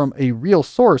phrase from a real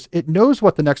source, it knows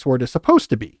what the next word is supposed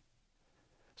to be.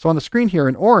 So on the screen here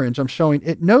in orange, I'm showing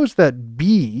it knows that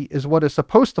be is what is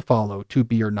supposed to follow to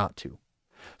be or not to.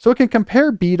 So it can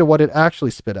compare be to what it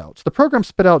actually spit out. So the program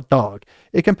spit out dog.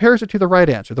 It compares it to the right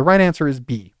answer. The right answer is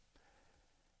be.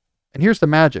 And here's the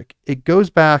magic. It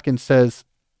goes back and says,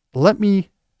 let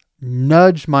me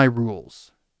nudge my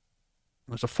rules.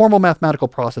 There's a formal mathematical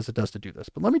process it does to do this,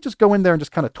 but let me just go in there and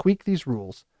just kind of tweak these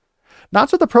rules. Not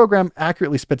so the program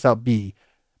accurately spits out B,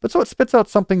 but so it spits out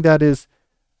something that is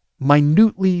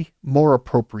minutely more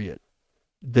appropriate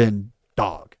than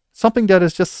dog. something that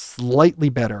is just slightly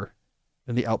better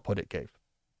than the output it gave.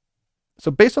 So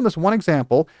based on this one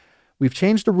example, we've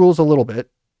changed the rules a little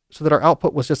bit so that our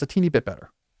output was just a teeny bit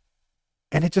better.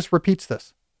 And it just repeats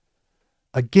this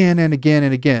again and again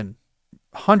and again.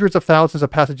 Hundreds of thousands of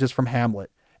passages from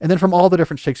Hamlet, and then from all the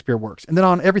different Shakespeare works, and then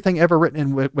on everything ever written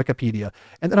in Wikipedia,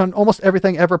 and then on almost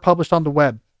everything ever published on the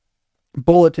web.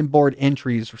 Bulletin board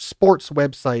entries, sports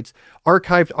websites,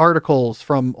 archived articles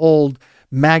from old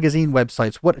magazine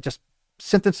websites, just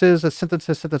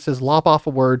sentences, lop off a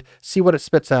word, see what it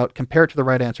spits out, compare it to the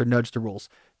right answer, nudge the rules.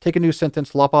 Take a new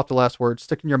sentence, lop off the last word,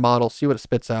 stick in your model, see what it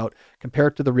spits out, compare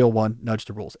it to the real one, nudge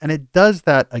the rules. And it does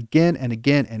that again and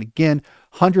again and again,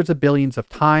 hundreds of billions of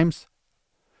times.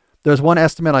 There's one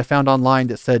estimate I found online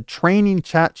that said training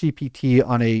ChatGPT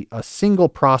on a single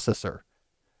processor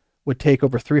would take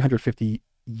over 350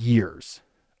 years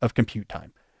of compute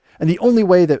time. And the only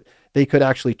way that they could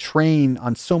actually train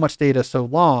on so much data so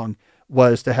long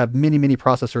was to have many, many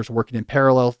processors working in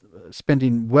parallel,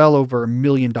 spending well over $1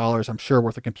 million, I'm sure,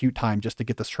 worth of compute time just to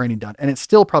get this training done. And it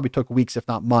still probably took weeks, if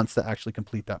not months, to actually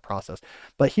complete that process.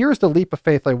 But here's the leap of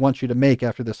faith I want you to make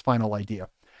after this final idea.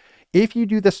 If you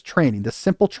do this training, this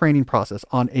simple training process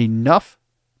on enough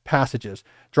passages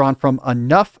drawn from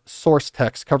enough source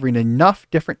text covering enough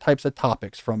different types of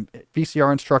topics, from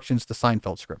VCR instructions to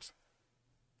Seinfeld scripts,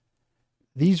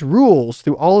 these rules,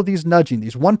 through all of these nudging,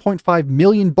 these 1.5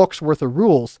 million books worth of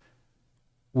rules,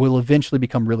 will eventually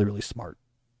become really, really smart.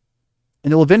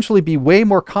 And they'll eventually be way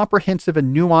more comprehensive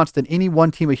and nuanced than any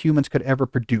one team of humans could ever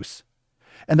produce.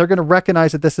 And they're going to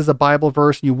recognize that this is a Bible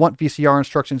verse and you want VCR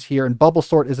instructions here, and bubble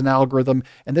sort is an algorithm,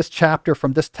 and this chapter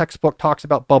from this textbook talks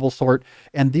about bubble sort,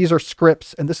 and these are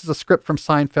scripts, and this is a script from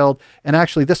Seinfeld, and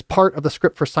actually this part of the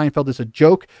script for Seinfeld is a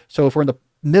joke. So if we're in the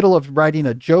middle of writing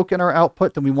a joke in our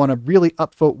output, then we want to really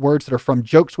upvote words that are from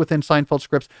jokes within Seinfeld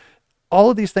scripts.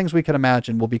 All of these things we can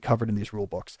imagine will be covered in these rule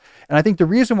books. And I think the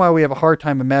reason why we have a hard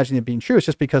time imagining it being true is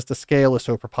just because the scale is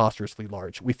so preposterously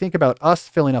large. We think about us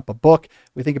filling up a book.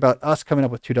 We think about us coming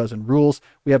up with 24 rules.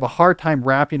 We have a hard time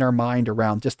wrapping our mind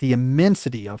around just the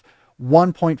immensity of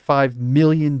 1.5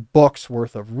 million books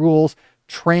worth of rules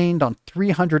trained on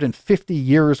 350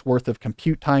 years worth of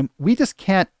compute time. We just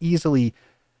can't easily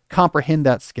comprehend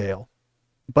that scale,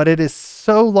 but it is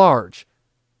so large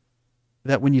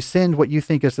that when you send what you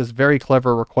think is this very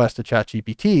clever request to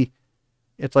ChatGPT,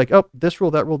 it's like, oh, this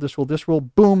rule, that rule, this rule, this rule,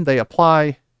 boom, they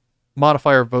apply,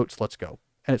 modifier votes, let's go.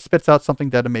 And it spits out something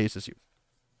that amazes you.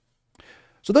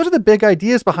 So those are the big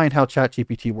ideas behind how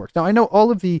ChatGPT works. Now, I know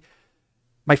all of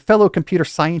my fellow computer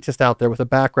scientists out there with a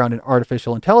background in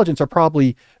artificial intelligence are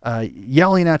probably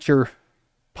yelling at your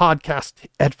podcast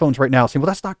headphones right now saying, well,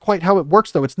 that's not quite how it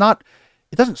works though. It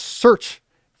doesn't search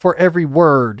for every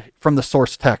word from the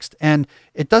source text, and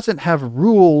it doesn't have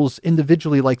rules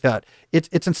individually like that.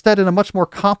 It's instead in a much more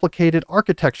complicated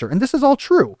architecture. And this is all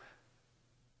true.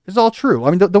 It's all true.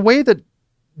 I mean, the way that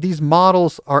these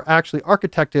models are actually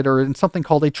architected are in something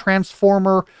called a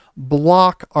transformer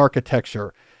block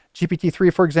architecture.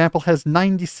 GPT-3, for example, has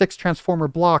 96 transformer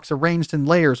blocks arranged in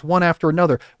layers, one after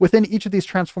another. Within each of these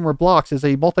transformer blocks is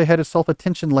a multi-headed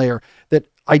self-attention layer that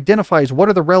identifies what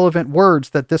are the relevant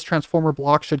words that this transformer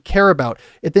block should care about.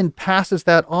 It then passes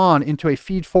that on into a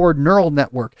feed-forward neural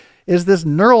network. It is this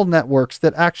neural networks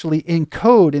that actually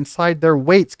encode inside their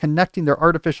weights, connecting their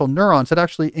artificial neurons, that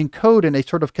actually encode in a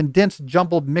sort of condensed,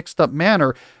 jumbled, mixed-up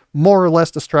manner, more or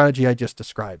less the strategy I just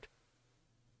described.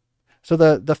 So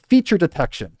the feature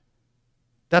detection,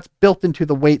 that's built into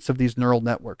the weights of these neural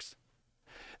networks.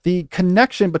 The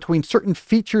connection between certain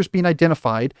features being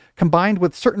identified, combined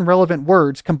with certain relevant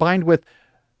words, combined with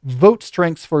vote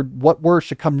strengths for what words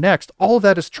should come next, all of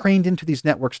that is trained into these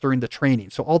networks during the training.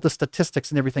 So all the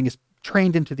statistics and everything is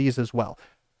trained into these as well.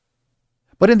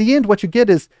 But in the end, what you get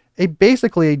is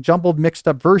basically a jumbled, mixed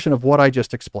up version of what I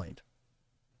just explained.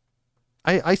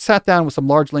 I sat down with some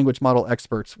large language model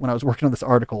experts when I was working on this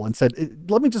article and said,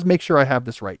 let me just make sure I have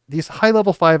this right. These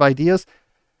high-level 5 ideas,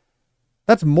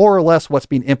 that's more or less what's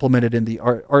being implemented in the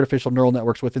artificial neural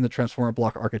networks within the transformer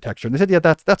block architecture. And they said, yeah,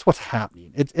 that's what's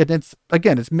happening. It's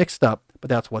again, it's mixed up, but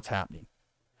that's what's happening.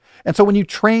 And so when you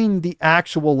train the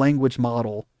actual language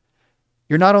model,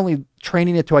 you're not only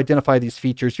training it to identify these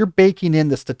features, you're baking in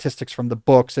the statistics from the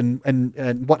books and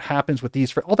what happens with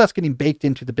these. All that's getting baked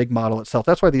into the big model itself.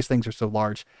 That's why these things are so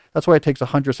large. That's why it takes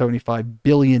 175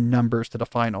 billion numbers to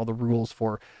define all the rules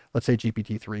for, let's say,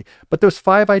 GPT-3. But those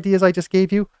 5 ideas I just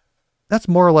gave you, that's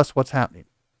more or less what's happening.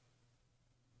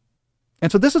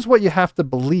 And so this is what you have to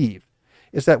believe,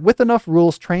 is that with enough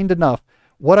rules, trained enough,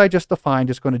 what I just defined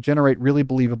is going to generate really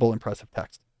believable, impressive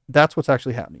text. That's what's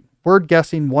actually happening. Word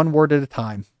guessing, one word at a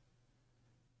time,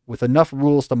 with enough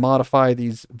rules to modify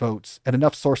these votes and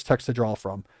enough source text to draw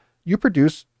from, you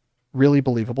produce really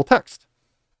believable text.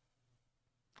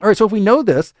 All right, so if we know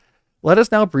this, let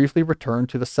us now briefly return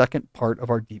to the second part of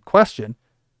our deep question.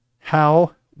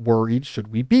 How worried should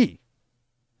we be?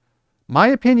 My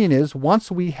opinion is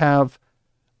once we have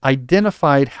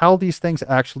identified how these things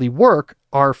actually work,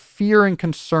 our fear and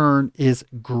concern is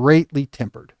greatly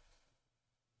tempered.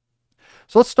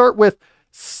 So let's start with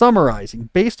summarizing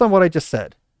based on what I just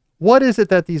said. What is it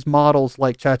that these models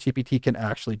like ChatGPT can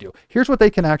actually do? Here's what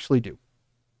they can actually do.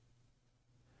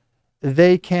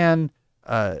 They can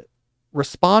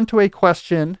respond to a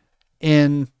question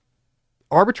in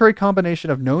arbitrary combination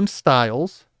of known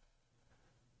styles,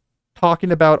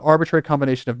 talking about arbitrary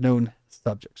combination of known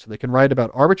subjects. So they can write about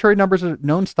arbitrary numbers of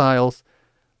known styles,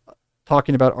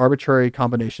 talking about arbitrary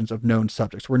combinations of known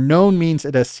subjects, where known means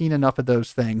it has seen enough of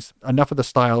those things, enough of the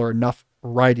style or enough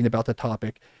writing about the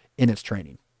topic in its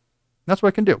training. That's what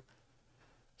it can do.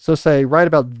 So say, write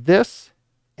about this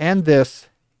and this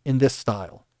in this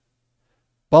style.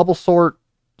 Bubble sort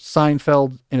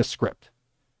Seinfeld in a script.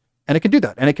 And it can do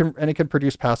that. And it can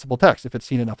produce passable text if it's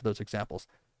seen enough of those examples.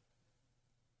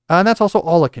 And that's also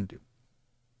all it can do.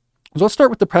 So let's start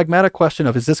with the pragmatic question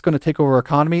of, is this going to take over our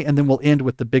economy? And then we'll end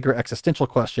with the bigger existential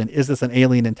question. Is this an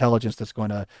alien intelligence that's going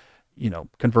to,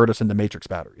 convert us into matrix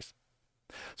batteries?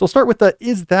 So we'll start with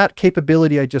is that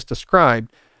capability I just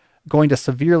described going to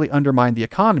severely undermine the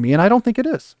economy? And I don't think it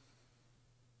is.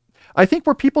 I think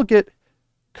where people get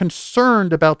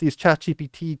concerned about these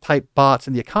ChatGPT type bots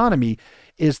in the economy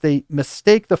is they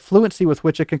mistake the fluency with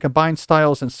which it can combine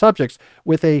styles and subjects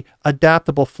with a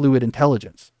adaptable fluid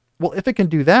intelligence. Well, if it can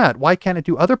do that, why can't it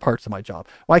do other parts of my job?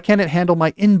 Why can't it handle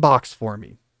my inbox for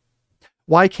me?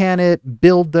 Why can't it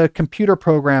build the computer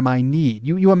program I need?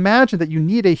 You imagine that you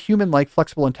need a human-like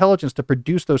flexible intelligence to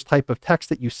produce those type of texts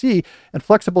that you see, and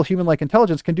flexible human-like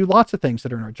intelligence can do lots of things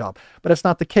that are in our job, but that's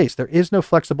not the case. There is no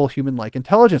flexible human-like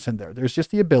intelligence in there. There's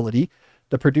just the ability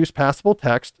to produce passable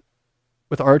text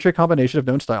with arbitrary combination of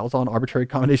known styles on arbitrary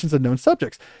combinations of known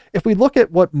subjects. If we look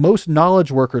at what most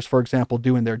knowledge workers, for example,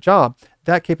 do in their job,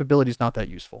 that capability is not that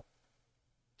useful.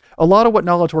 A lot of what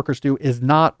knowledge workers do is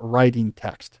not writing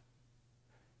text.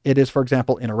 It is, for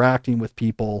example, interacting with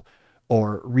people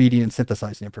or reading and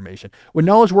synthesizing information. When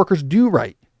knowledge workers do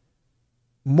write,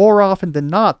 more often than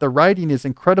not, the writing is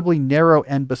incredibly narrow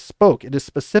and bespoke. It is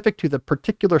specific to the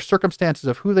particular circumstances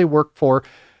of who they work for,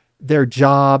 their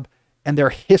job, and their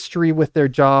history with their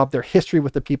job, their history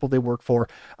with the people they work for.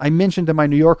 I mentioned in my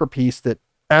New Yorker piece that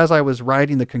as I was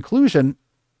writing the conclusion,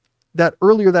 that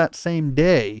earlier that same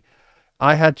day,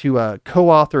 I had to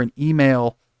co-author an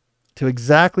email to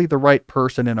exactly the right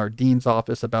person in our dean's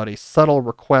office about a subtle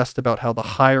request about how the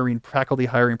faculty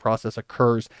hiring process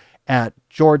occurs at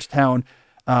Georgetown,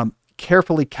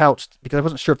 carefully couched, because I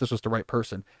wasn't sure if this was the right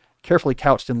person, carefully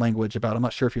couched in language about, I'm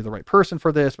not sure if you're the right person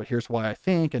for this, but here's why I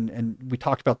think, and we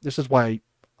talked about, this is why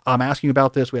I'm asking you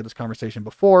about this. We had this conversation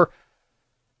before.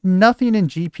 Nothing in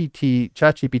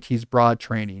ChatGPT's broad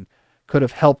training could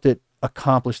have helped it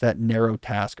accomplish that narrow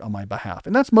task on my behalf.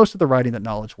 And that's most of the writing that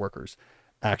knowledge workers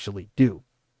actually do.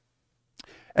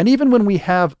 And even when we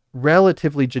have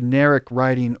relatively generic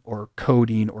writing or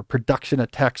coding or production of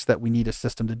text that we need a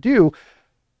system to do,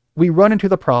 we run into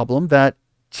the problem that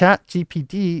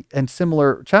ChatGPT and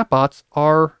similar chatbots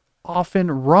are often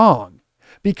wrong.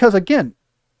 Because again,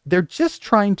 they're just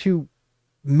trying to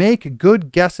make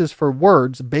good guesses for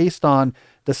words based on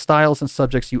the styles and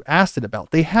subjects you asked it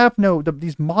about. They have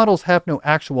these models have no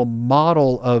actual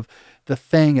model of the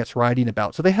thing it's writing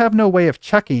about. So they have no way of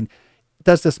checking,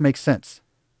 does this make sense?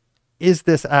 Is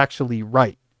this actually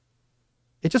right?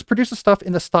 It just produces stuff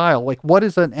in the style. Like, what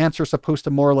is an answer supposed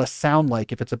to more or less sound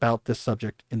like if it's about this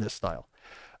subject in this style?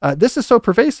 This is so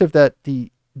pervasive that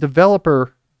the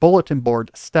developer bulletin board,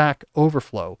 Stack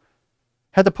Overflow,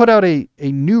 had to put out a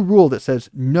new rule that says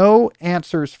no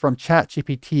answers from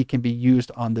ChatGPT can be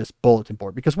used on this bulletin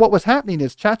board. Because what was happening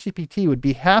is ChatGPT would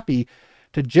be happy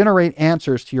to generate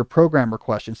answers to your programmer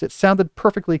questions. It sounded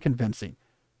perfectly convincing.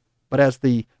 But as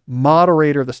the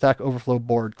moderator of the Stack Overflow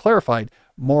board clarified,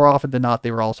 more often than not,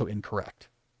 they were also incorrect.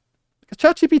 Because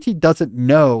ChatGPT doesn't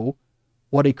know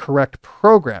what a correct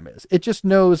program is. It just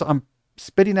knows I'm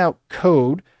spitting out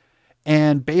code,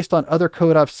 and based on other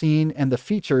code I've seen and the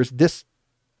features, this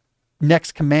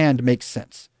next command makes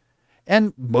sense.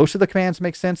 And most of the commands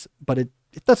make sense, but it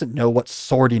doesn't know what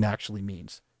sorting actually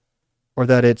means, or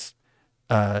that it's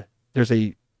there's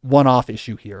a one-off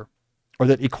issue here, or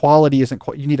that equality isn't,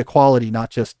 you need equality, not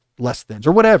just less thans,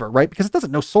 or whatever, right? Because it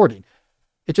doesn't know sorting.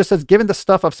 It just says, given the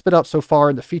stuff I've spit out so far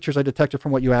and the features I detected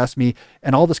from what you asked me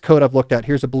and all this code I've looked at,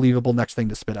 here's a believable next thing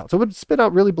to spit out. So it would spit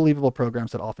out really believable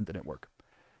programs that often didn't work.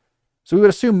 So we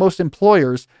would assume most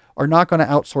employers are not going to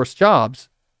outsource jobs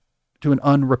to an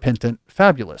unrepentant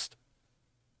fabulist.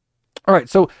 All right,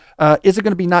 so is it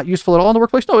going to be not useful at all in the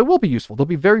workplace? No, it will be useful. There'll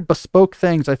be very bespoke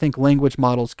things I think language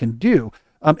models can do.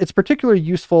 It's particularly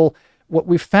useful. What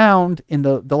we've found in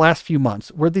the last few months,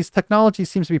 where these technologies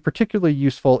seems to be particularly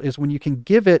useful, is when you can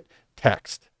give it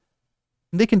text.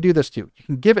 And they can do this too. You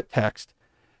can give it text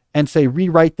and say,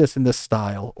 rewrite this in this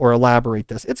style or elaborate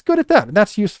this. It's good at that, and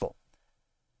that's useful.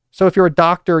 So if you're a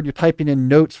doctor and you're typing in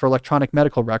notes for electronic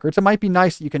medical records, it might be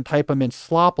nice that you can type them in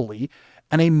sloppily,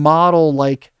 and a model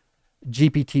like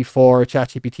GPT-4 or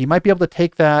ChatGPT might be able to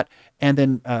take that and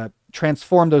then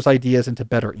transform those ideas into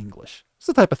better English. It's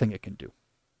the type of thing it can do.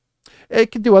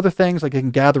 It can do other things, like it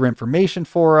can gather information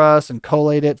for us and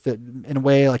collate it in a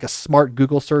way like a smart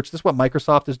Google search. This is what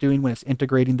Microsoft is doing when it's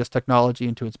integrating this technology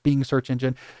into its Bing search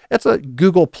engine. It's a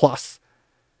Google Plus.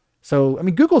 So, I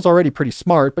mean, Google's already pretty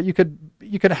smart, but you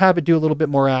could have it do a little bit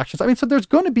more actions. I mean, so there's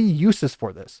going to be uses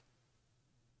for this.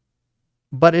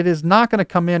 But it is not going to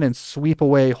come in and sweep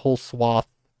away whole swath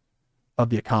of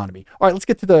the economy. All right, let's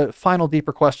get to the final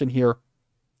deeper question here.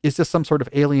 Is this some sort of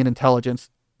alien intelligence?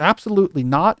 Absolutely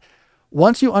not.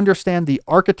 Once you understand the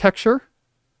architecture,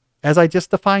 as I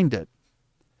just defined it,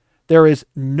 there is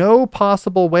no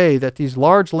possible way that these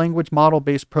large language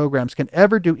model-based programs can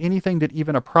ever do anything that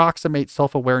even approximates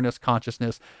self-awareness,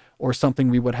 consciousness, or something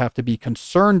we would have to be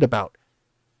concerned about.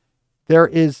 There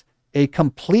is a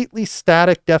completely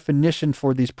static definition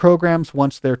for these programs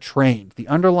once they're trained. The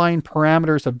underlying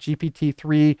parameters of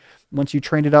GPT-3, once you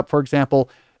train it up, for example,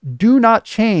 do not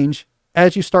change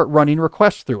as you start running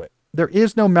requests through it. There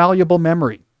is no malleable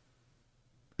memory.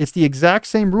 It's the exact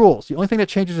same rules. The only thing that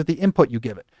changes is the input you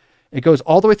give it. It goes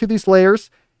all the way through these layers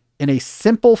in a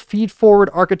simple feed-forward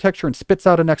architecture and spits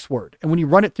out a next word. And when you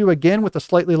run it through again with a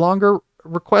slightly longer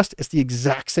request, it's the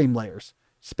exact same layers,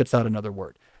 spits out another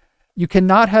word. You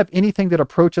cannot have anything that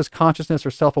approaches consciousness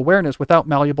or self-awareness without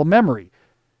malleable memory.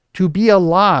 To be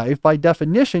alive, by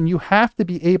definition, you have to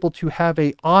be able to have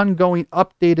an ongoing,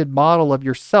 updated model of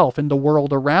yourself in the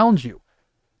world around you.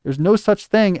 There's no such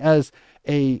thing as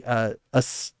a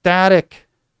static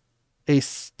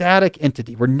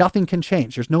entity where nothing can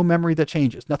change. There's no memory that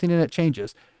changes, nothing in it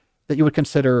changes, that you would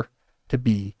consider to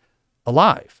be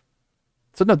alive.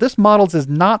 So no, this models is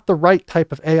not the right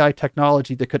type of AI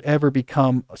technology that could ever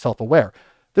become self-aware.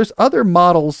 There's other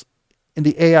models in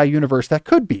the AI universe that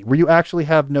could be, where you actually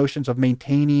have notions of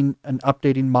maintaining and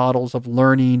updating models, of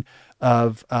learning,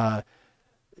 of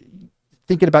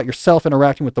thinking about yourself,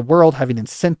 interacting with the world, having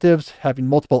incentives, having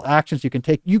multiple actions you can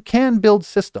take. You can build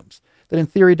systems that in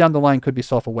theory down the line could be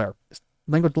self-aware.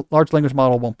 Large language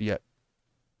model won't be it.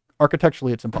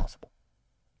 Architecturally, it's impossible.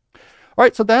 All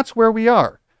right, so that's where we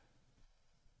are.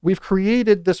 We've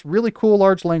created this really cool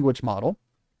large language model.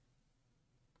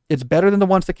 It's better than the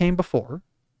ones that came before.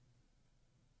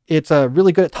 It's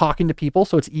really good at talking to people,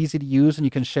 so it's easy to use, and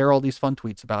you can share all these fun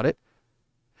tweets about it.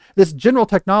 This general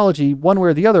technology, one way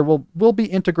or the other, will be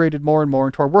integrated more and more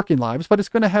into our working lives, but it's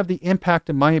going to have the impact,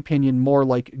 in my opinion, more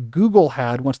like Google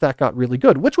had once that got really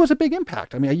good, which was a big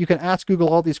impact. I mean, you can ask Google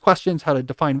all these questions, how to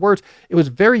define words. It was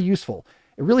very useful.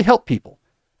 It really helped people,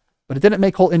 but it didn't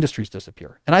make whole industries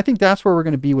disappear. And I think that's where we're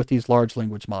going to be with these large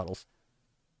language models.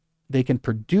 They can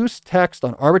produce text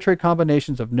on arbitrary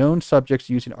combinations of known subjects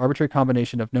using arbitrary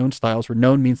combination of known styles, where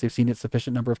known means they've seen it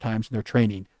sufficient number of times in their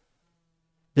training.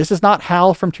 This is not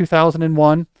HAL from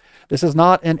 2001. This is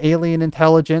not an alien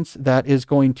intelligence that is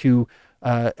going to,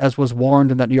 as was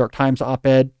warned in that New York Times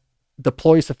op-ed,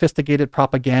 deploy sophisticated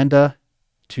propaganda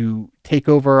to take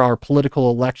over our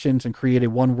political elections and create a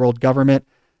one world government.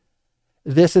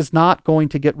 This is not going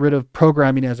to get rid of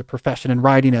programming as a profession and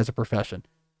writing as a profession.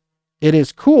 It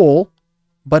is cool,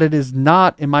 but it is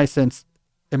not, in my sense,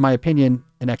 in my opinion,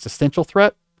 an existential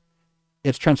threat.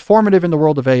 It's transformative in the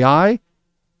world of AI.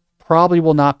 Probably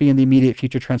will not be in the immediate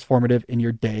future transformative in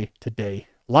your day-to-day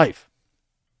life.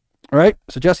 All right.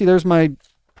 So Jesse, there's my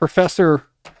professor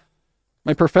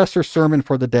sermon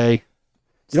for the day.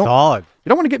 Solid. You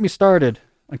don't want to get me started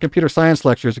on computer science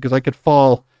lectures, because I could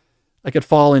fall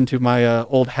into my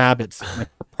old habits, my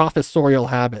professorial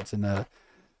habits, and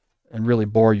really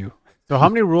bore you. So how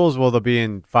many rules will there be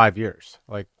in 5 years?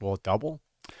 Like, will it double?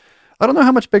 I don't know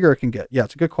how much bigger it can get. Yeah,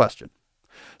 it's a good question.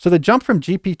 So the jump from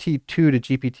GPT-2 to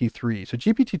GPT-3. So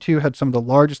GPT-2 had some of the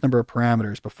largest number of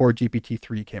parameters before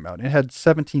GPT-3 came out. It had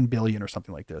 17 billion or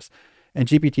something like this. And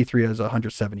GPT-3 has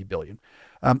 170 billion.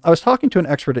 I was talking to an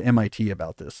expert at MIT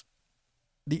about this.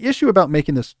 The issue about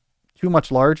making this too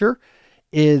much larger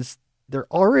is they're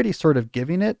already sort of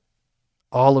giving it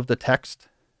all of the text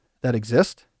that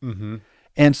exist. Mm-hmm.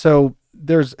 And so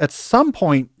there's, at some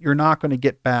point, you're not going to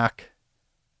get back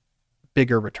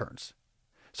bigger returns.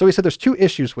 So we said there's two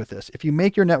issues with this. If you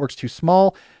make your networks too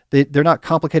small, they're not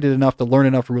complicated enough to learn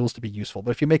enough rules to be useful.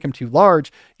 But if you make them too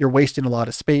large, you're wasting a lot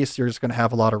of space. You're just going to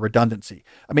have a lot of redundancy.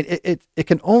 I mean, it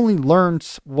can only learn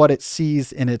what it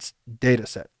sees in its data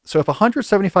set. So if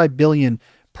 175 billion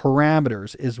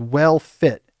parameters is well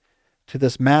fit to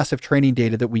this massive training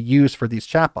data that we use for these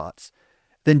chatbots,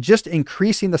 then just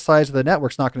increasing the size of the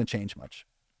network is not going to change much.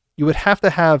 You would have to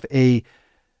have a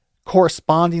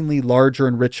correspondingly larger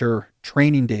and richer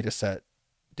training data set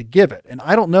to give it. And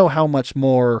I don't know how much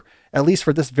more, at least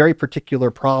for this very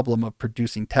particular problem of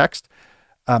producing text,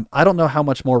 I don't know how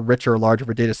much more richer or larger of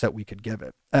a data set we could give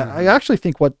it. I actually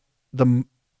think what the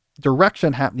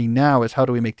direction happening now is, how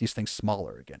do we make these things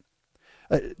smaller again?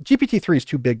 GPT-3 is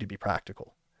too big to be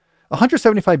practical.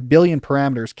 175 billion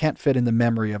parameters can't fit in the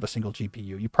memory of a single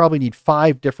GPU. You probably need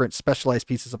 5 different specialized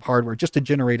pieces of hardware just to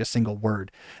generate a single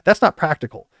word. That's not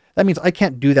practical. That means I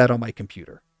can't do that on my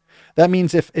computer. That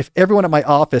means if everyone at my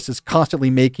office is constantly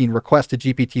making requests to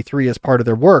GPT-3 as part of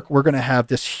their work, we're going to have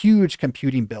this huge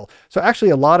computing bill. So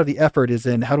actually a lot of the effort is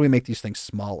in, how do we make these things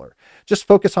smaller? Just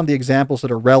focus on the examples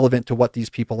that are relevant to what these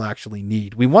people actually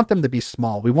need. We want them to be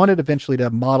small. We want it eventually to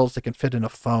have models that can fit in a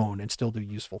phone and still do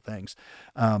useful things.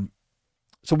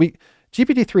 So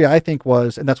GPT-3, I think,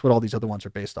 was, and that's what all these other ones are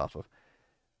based off of,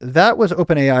 that was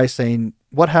OpenAI saying,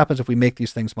 what happens if we make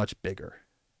these things much bigger?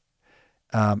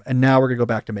 And now we're going to go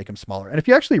back to make them smaller. And if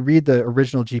you actually read the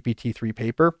original GPT-3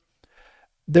 paper,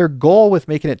 their goal with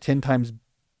making it 10 times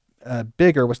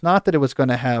bigger was not that it was going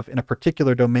to have, in a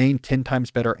particular domain, 10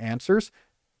 times better answers.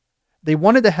 They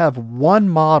wanted to have one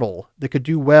model that could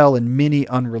do well in many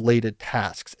unrelated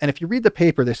tasks. And if you read the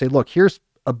paper, they say, look, here's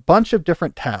a bunch of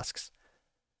different tasks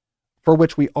for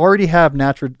which we already have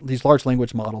these large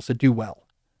language models that do well,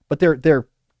 but they're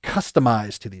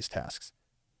customized to these tasks.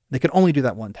 They can only do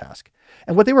that one task.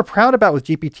 And what they were proud about with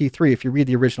GPT-3, if you read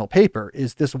the original paper,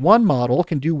 is this one model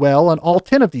can do well on all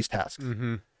 10 of these tasks.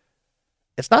 Mm-hmm.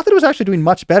 It's not that it was actually doing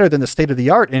much better than the state of the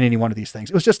art in any one of these things.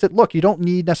 It was just that, look, you don't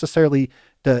need necessarily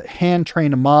to hand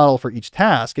train a model for each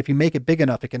task. If you make it big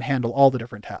enough, it can handle all the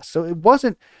different tasks. So it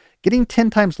wasn't, getting 10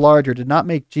 times larger did not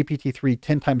make GPT-3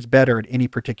 10 times better at any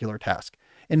particular task.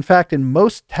 In fact, in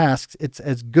most tasks, it's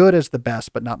as good as the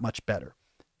best, but not much better.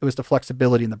 It was the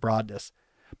flexibility and the broadness.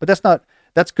 But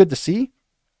that's good to see.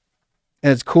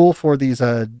 And it's cool for these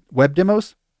web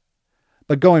demos.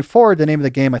 But going forward, the name of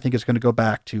the game, I think, is going to go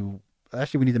back to,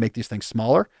 actually, we need to make these things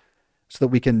smaller so that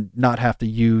we can not have to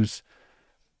use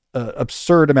an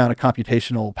absurd amount of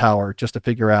computational power just to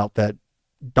figure out that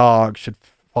dog should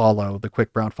follow the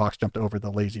quick brown fox jumped over the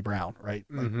lazy brown, right?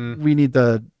 Mm-hmm. Like, we need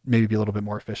to maybe be a little bit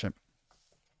more efficient.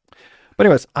 But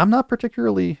anyways, I'm not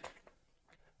particularly,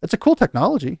 it's a cool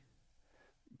technology,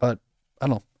 but I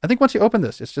don't know. I think once you open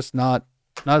this, it's just not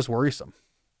as worrisome.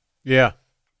 Yeah.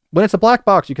 When it's a black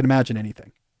box, you can imagine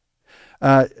anything.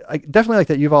 I definitely like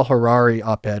that Yuval Harari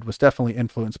op-ed was definitely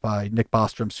influenced by Nick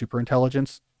Bostrom's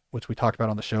superintelligence, which we talked about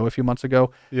on the show a few months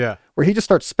ago. Yeah. Where he just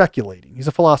starts speculating. He's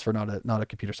a philosopher, not a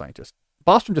computer scientist.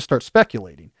 Bostrom just starts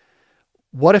speculating.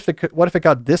 What if it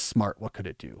got this smart? What could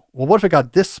it do? Well, what if it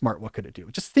got this smart? What could it do?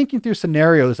 Just thinking through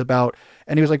scenarios about,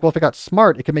 and he was like, well, if it got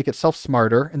smart, it could make itself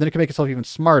smarter, and then it could make itself even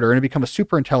smarter, and it become a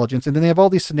super intelligence. And then they have all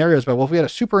these scenarios about, well, if we had a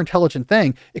super intelligent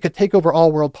thing, it could take over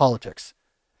all world politics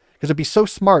because it'd be so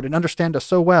smart and understand us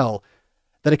so well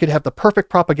that it could have the perfect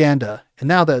propaganda. And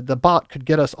now the bot could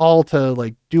get us all to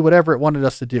like do whatever it wanted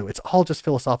us to do. It's all just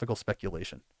philosophical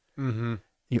speculation. Mm-hmm.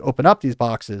 You open up these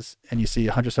boxes and you see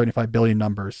 175 billion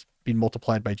numbers being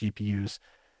multiplied by GPUs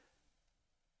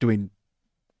doing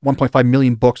 1.5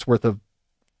 million books worth of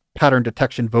pattern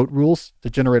detection vote rules to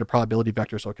generate a probability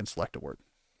vector so it can select a word.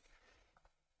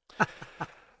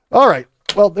 All right.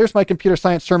 Well, there's my computer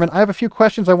science sermon. I have a few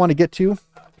questions I want to get to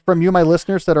from you, my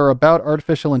listeners, that are about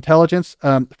artificial intelligence.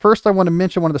 First, I want to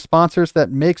mention one of the sponsors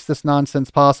that makes this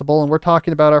nonsense possible, and we're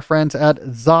talking about our friends at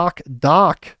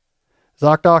ZocDoc.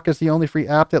 ZocDoc is the only free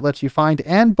app that lets you find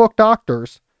and book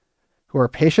doctors who are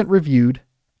patient-reviewed,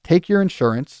 take your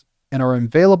insurance, and are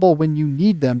available when you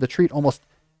need them to treat almost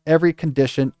every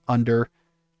condition under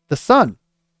the sun.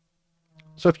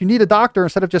 So if you need a doctor,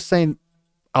 instead of just saying,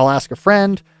 I'll ask a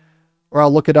friend, or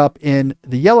I'll look it up in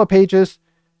the yellow pages,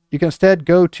 you can instead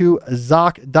go to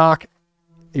ZocDoc,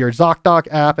 your ZocDoc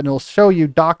app, and it'll show you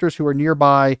doctors who are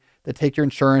nearby that take your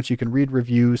insurance. You can read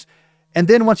reviews. And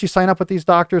then once you sign up with these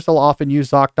doctors, they'll often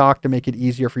use ZocDoc to make it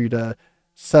easier for you to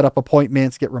set up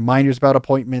appointments, get reminders about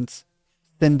appointments,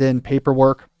 thinned-in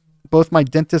paperwork. Both my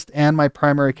dentist and my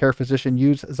primary care physician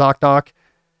use ZocDoc,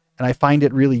 and I find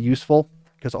it really useful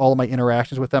because all of my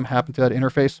interactions with them happen through that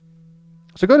interface.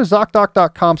 So go to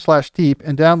ZocDoc.com/deep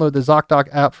and download the ZocDoc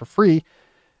app for free.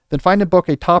 Then find and book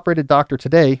a top-rated doctor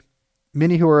today,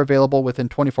 many who are available within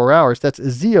 24 hours. That's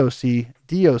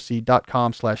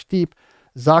ZocDoc.com/deep,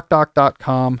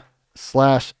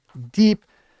 ZocDoc.com/deep.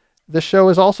 This show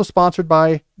is also sponsored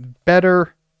by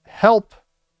Better Help.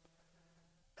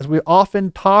 As we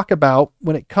often talk about,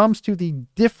 when it comes to the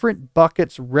different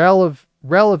buckets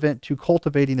relevant to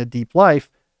cultivating a deep life,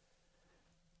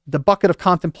 the bucket of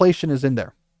contemplation is in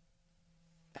there.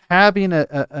 Having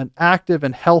an active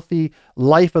and healthy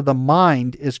life of the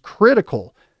mind is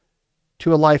critical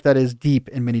to a life that is deep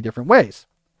in many different ways.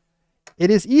 It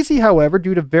is easy, however,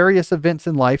 due to various events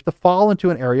in life, to fall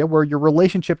into an area where your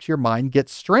relationship to your mind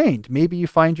gets strained. Maybe you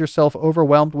find yourself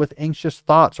overwhelmed with anxious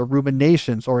thoughts or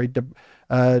ruminations or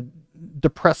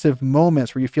depressive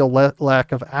moments where you feel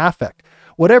lack of affect.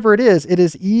 Whatever it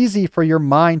is easy for your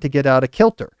mind to get out of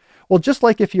kilter. Well, just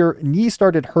like if your knee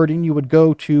started hurting, you would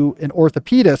go to an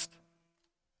orthopedist.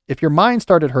 If your mind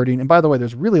started hurting, and by the way,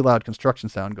 there's really loud construction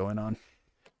sound going on.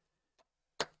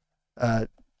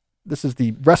 This is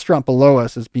the restaurant below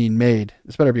us is being made.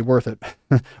 This better be worth it.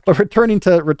 But returning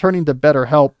to Better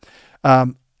Help,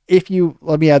 let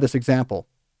me add this example.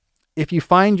 If you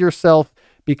find yourself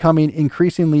becoming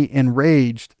increasingly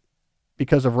enraged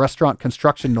because of restaurant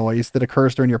construction noise that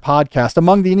occurs during your podcast,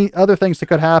 among the other things that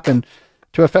could happen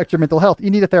to affect your mental health,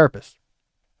 you need a therapist.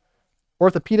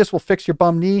 Orthopedist will fix your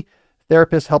bum knee.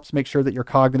 Therapist helps make sure that your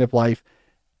cognitive life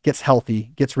gets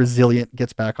healthy, gets resilient,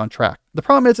 gets back on track. The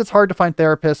problem is it's hard to find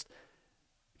therapists.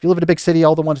 If you live in a big city,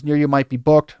 all the ones near you might be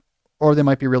booked or they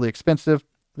might be really expensive.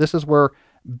 This is where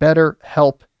Better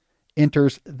Help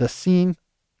enters the scene.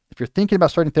 If you're thinking about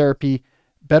starting therapy,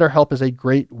 Better Help is a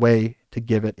great way to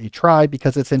give it a try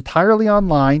because it's entirely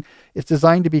online. It's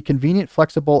designed to be convenient,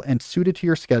 flexible, and suited to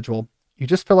your schedule. You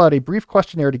just fill out a brief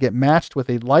questionnaire to get matched with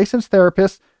a licensed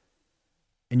therapist,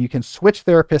 and you can switch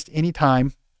therapists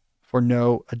anytime for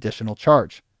no additional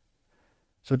charge.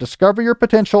 So discover your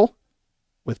potential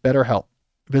with BetterHelp.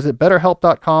 Visit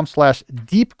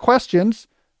betterhelp.com/deepquestions,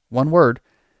 one word,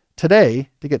 today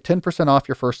to get 10% off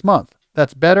your first month.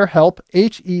 That's BetterHelp,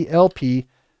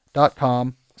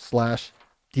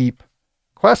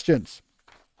 HELP.com/deepquestions.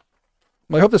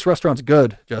 Well, I hope this restaurant's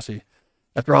good, Jesse,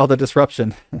 after all the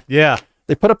disruption. Yeah.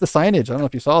 They put up the signage. I don't know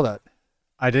if you saw that.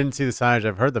 I didn't see the signage.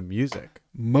 I've heard the music.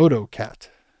 Moto Cat.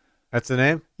 That's the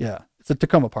name? Yeah. It's a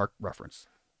Tacoma Park reference.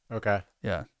 Okay.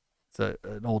 Yeah. It's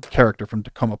an old character from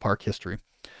Tacoma Park history.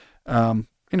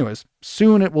 Anyways,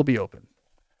 soon it will be open.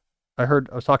 I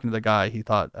was talking to the guy. He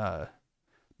thought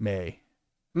May.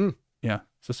 Yeah.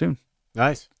 So soon.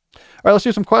 Nice. All right. Let's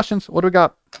do some questions. What do we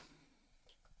got?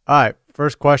 All right.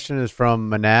 First question is from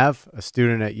Manav, a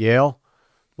student at Yale.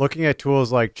 Looking at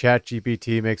tools like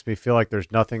ChatGPT makes me feel like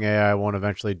there's nothing AI won't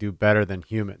eventually do better than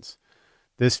humans.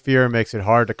 This fear makes it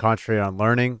hard to concentrate on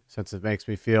learning since it makes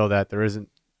me feel that there isn't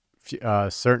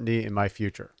certainty in my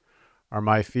future. Are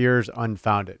my fears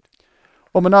unfounded?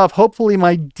 Well, Manav, hopefully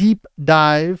my deep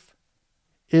dive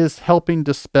is helping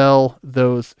dispel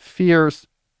those fears.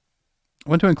 I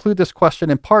want to include this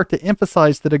question in part to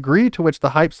emphasize the degree to which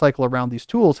the hype cycle around these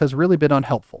tools has really been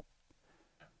unhelpful.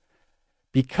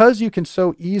 Because you can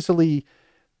so easily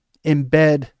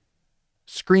embed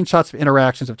screenshots of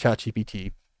interactions of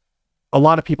ChatGPT, a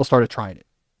lot of people started trying it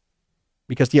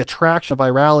because the attraction of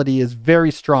virality is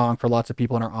very strong for lots of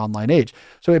people in our online age.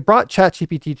 So it brought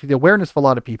ChatGPT to the awareness of a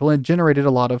lot of people and generated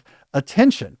a lot of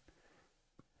attention.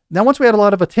 Now, once we had a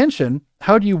lot of attention,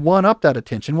 how do you one up that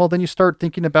attention? Well, then you start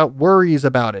thinking about worries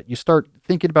about it. You start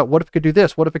thinking about what if it could do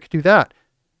this? What if it could do that?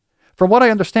 From what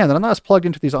I understand, and I'm not as plugged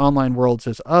into these online worlds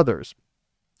as others,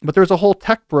 but there's a whole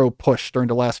tech bro push during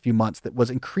the last few months that was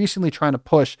increasingly trying to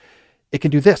push, it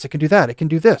can do this, it can do that, it can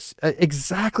do this.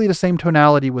 Exactly the same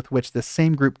tonality with which this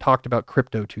same group talked about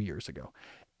crypto 2 years ago.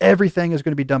 Everything is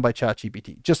going to be done by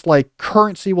ChatGPT, just like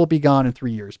currency will be gone in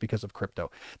 3 years because of crypto.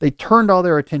 They turned all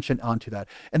their attention onto that.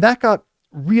 And that got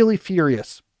really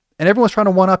furious. And everyone's trying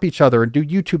to one up each other and do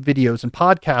YouTube videos and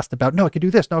podcasts about, no, it can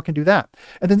do this, no, it can do that.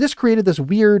 And then this created this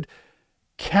weird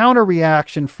counter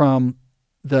reaction from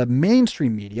the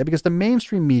mainstream media, because the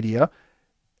mainstream media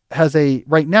has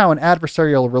right now an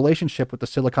adversarial relationship with the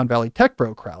Silicon Valley tech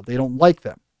bro crowd. They don't like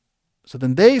them. So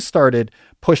then they started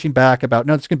pushing back about,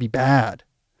 no, it's going to be bad.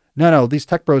 No, these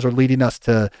tech bros are leading us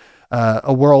to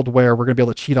a world where we're going to be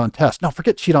able to cheat on tests. No,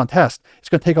 forget cheat on tests. It's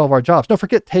going to take all of our jobs. No,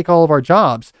 forget take all of our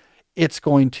jobs. It's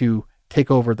going to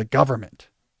take over the government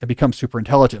and become super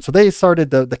intelligent. So they started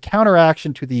the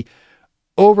counteraction to the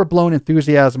overblown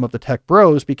enthusiasm of the tech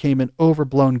bros became an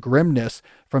overblown grimness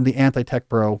from the anti-tech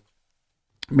bro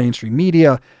mainstream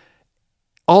media.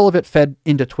 All of it fed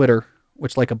into Twitter,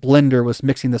 which like a blender was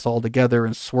mixing this all together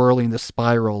and swirling this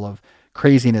spiral of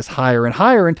craziness higher and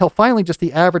higher until finally just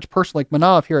the average person like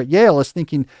Manav here at Yale is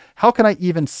thinking, how can I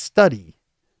even study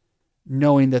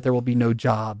knowing that there will be no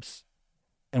jobs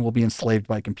and will be enslaved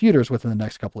by computers within the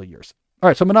next couple of years? All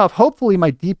right, so Manav, hopefully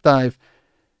my deep dive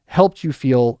helped you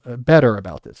feel better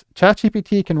about this.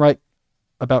 ChatGPT can write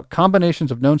about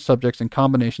combinations of known subjects and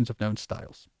combinations of known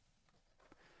styles.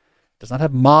 It does not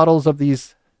have models of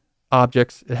these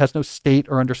objects. It has no state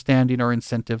or understanding or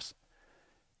incentives.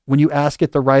 When you ask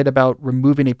it to write about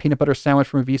removing a peanut butter sandwich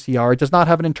from a VCR, it does not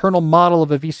have an internal model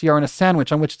of a VCR and a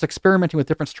sandwich on which it's experimenting with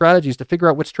different strategies to figure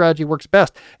out which strategy works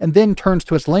best, and then turns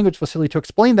to its language facility to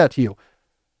explain that to you.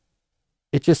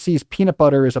 It just sees peanut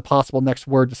butter as a possible next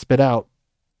word to spit out,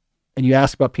 and you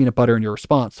ask about peanut butter in your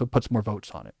response, so it puts more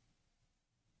votes on it.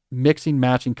 Mixing,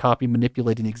 matching, copying,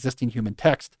 manipulating existing human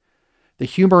text, the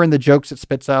humor in the jokes it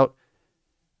spits out,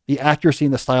 the accuracy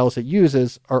in the styles it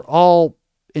uses are all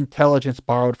intelligence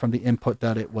borrowed from the input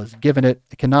that it was given it.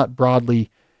 It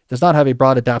does not have a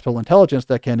broad adaptable intelligence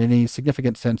that can in any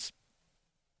significant sense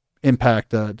impact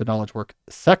the knowledge work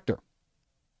sector.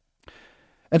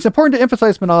 And it's important to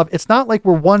emphasize, Manav, it's not like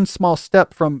we're one small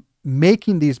step from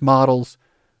making these models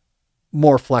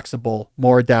more flexible,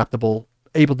 more adaptable,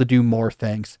 able to do more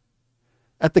things.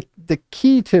 At the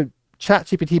key to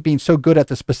ChatGPT being so good at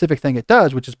the specific thing it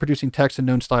does, which is producing text and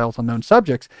known styles on known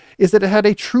subjects, is that it had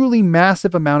a truly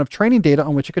massive amount of training data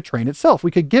on which it could train itself.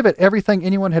 We could give it everything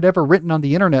anyone had ever written on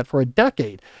the internet for a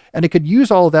decade, and it could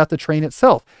use all of that to train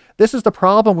itself. This is the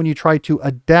problem when you try to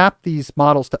adapt these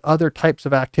models to other types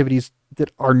of activities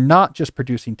that are not just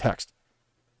producing text.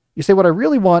 You say, what I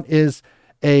really want is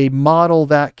a model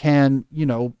that can,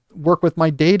 work with my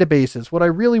databases. What I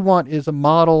really want is a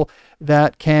model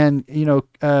that can,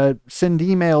 send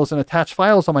emails and attach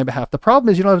files on my behalf. The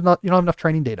problem is you don't have enough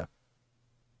training data.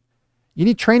 You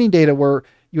need training data where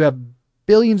you have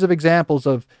billions of examples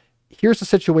of here's the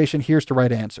situation, here's the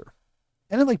right answer.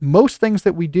 And then like most things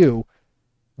that we do,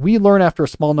 we learn after a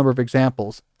small number of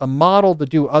examples. A model to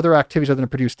do other activities other than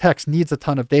produce text needs a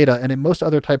ton of data. And in most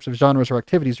other types of genres or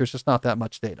activities, there's just not that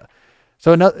much data.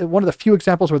 So one of the few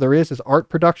examples where there is art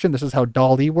production. This is how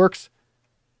DALL-E works.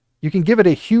 You can give it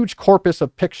a huge corpus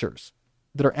of pictures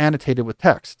that are annotated with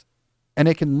text, and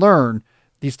it can learn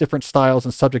these different styles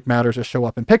and subject matters that show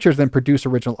up in pictures, then produce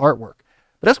original artwork.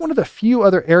 But that's one of the few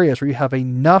other areas where you have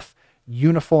enough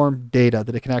uniform data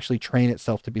that it can actually train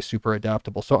itself to be super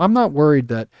adaptable. So I'm not worried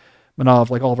that, Manav,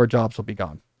 like all of our jobs will be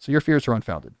gone. So your fears are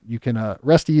unfounded. You can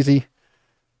rest easy,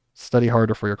 study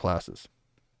harder for your classes.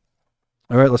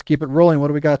 All right, let's keep it rolling. What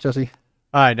do we got, Jesse?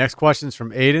 All right, next question is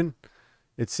from Aiden.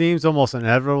 It seems almost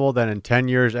inevitable that in 10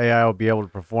 years, AI will be able to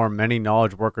perform many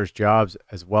knowledge workers' jobs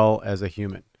as well as a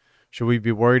human. Should we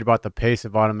be worried about the pace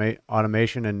of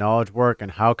automation and knowledge work,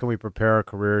 and how can we prepare our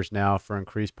careers now for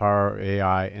increased power of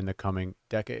AI in the coming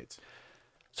decades?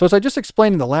 So as I just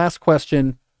explained in the last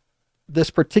question, this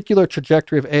particular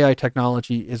trajectory of AI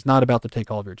technology is not about to take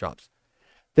all of your jobs.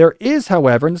 There is,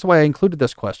 however, and this is why I included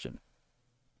this question,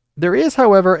 there is,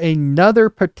 however, another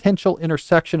potential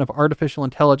intersection of artificial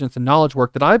intelligence and knowledge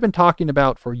work that I've been talking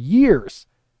about for years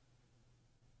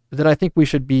that I think we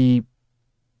should be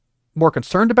more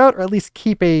concerned about, or at least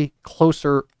keep a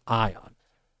closer eye on.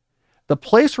 The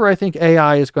place where I think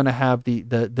AI is going to have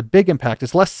the big impact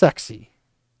is less sexy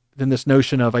than this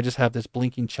notion of I just have this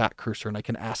blinking chat cursor and I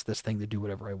can ask this thing to do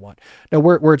whatever I want. Now,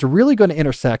 where it's really going to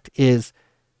intersect is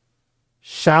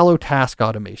shallow task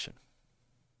automation.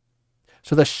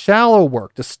 So the shallow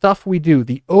work, the stuff we do,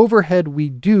 the overhead we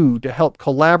do to help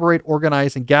collaborate,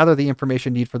 organize, and gather the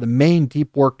information needed for the main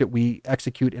deep work that we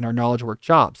execute in our knowledge work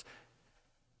jobs.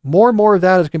 More and more of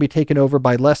that is going to be taken over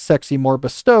by less sexy, more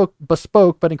bespoke,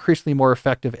 but increasingly more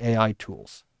effective AI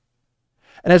tools.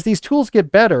 And as these tools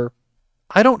get better,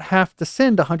 I don't have to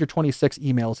send 126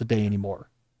 emails a day anymore,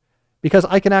 because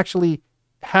I can actually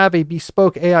have a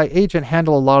bespoke AI agent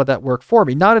handle a lot of that work for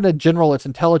me, not in a general, it's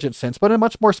intelligent sense, but in a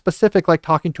much more specific, like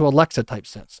talking to Alexa type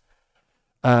sense.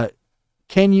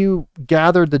 Can you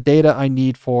gather the data I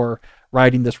need for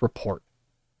writing this report?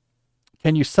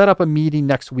 Can you set up a meeting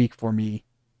next week for me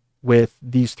with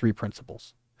these 3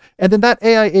 principles? And then that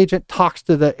AI agent talks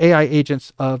to the AI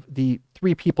agents of the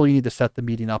 3 people you need to set the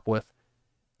meeting up with,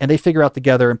 and they figure out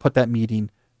together and put that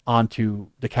meeting onto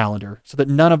the calendar so that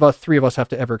none of us, 3 of us, have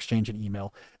to ever exchange an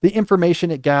email. The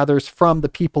information it gathers from the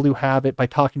people who have it by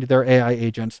talking to their AI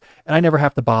agents, and I never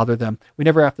have to bother them. We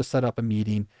never have to set up a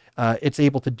meeting. It's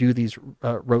able to do these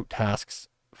rote tasks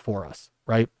for us,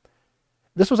 right?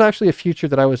 This was actually a future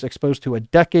that I was exposed to a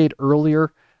decade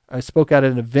earlier. I spoke at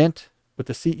an event with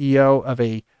the CEO of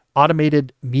a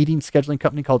automated meeting scheduling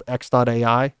company called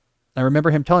X.AI. I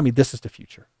remember him telling me this is the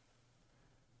future.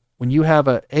 When you have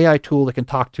an AI tool that can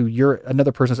talk to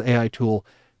another person's AI tool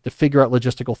to figure out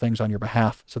logistical things on your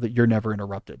behalf so that you're never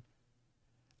interrupted.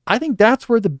 I think that's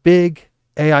where the big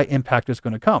AI impact is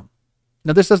going to come.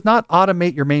 Now, this does not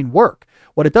automate your main work.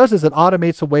 What it does is it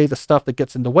automates away the stuff that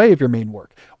gets in the way of your main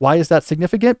work. Why is that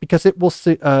significant? Because it will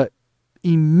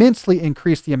immensely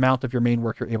increase the amount of your main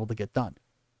work you're able to get done.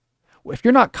 If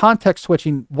you're not context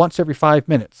switching once every 5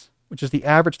 minutes, which is the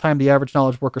average time the average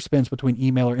knowledge worker spends between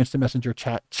email or instant messenger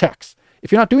chat checks,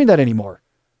 if you're not doing that anymore,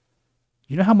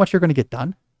 you know how much you're going to get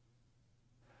done?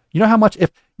 You know how much,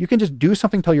 if you can just do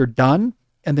something till you're done,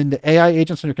 and then the AI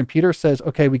agents on your computer says,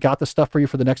 okay, we got the stuff for you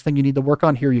for the next thing you need to work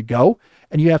on. Here you go.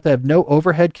 And you have to have no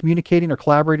overhead communicating or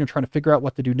collaborating or trying to figure out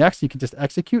what to do next. You can just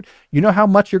execute. You know how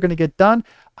much you're going to get done?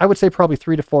 I would say probably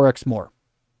 3 to 4x more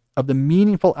of the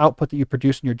meaningful output that you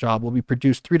produce in your job will be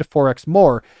produced 3 to 4x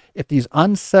more if these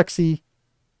unsexy,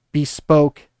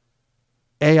 bespoke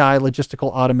AI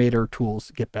logistical automator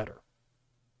tools get better.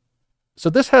 So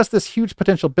this has this huge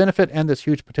potential benefit and this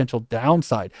huge potential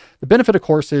downside. The benefit, of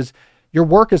course, is your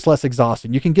work is less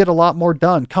exhausting. You can get a lot more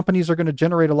done. Companies are going to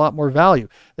generate a lot more value.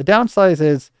 The downside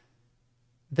is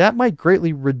that might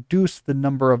greatly reduce the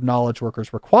number of knowledge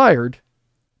workers required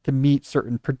to meet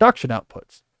certain production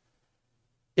outputs.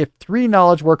 If 3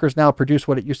 knowledge workers now produce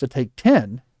what it used to take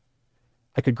 10,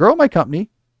 I could grow my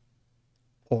company,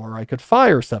 or I could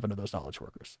fire 7 of those knowledge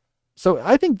workers. So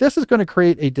I think this is going to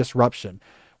create a disruption.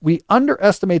 We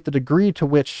underestimate the degree to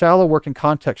which shallow work and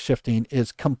context shifting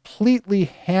is completely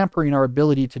hampering our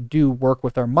ability to do work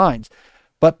with our minds.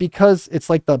 But because it's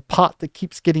like the pot that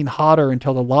keeps getting hotter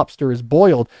until the lobster is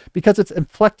boiled, because it's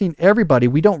inflecting everybody,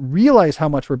 we don't realize how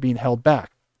much we're being held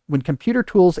back. When computer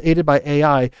tools aided by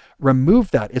AI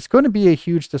remove that, it's going to be a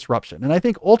huge disruption. And I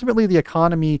think ultimately the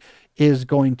economy is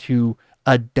going to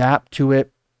adapt to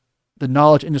it. The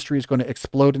knowledge industry is going to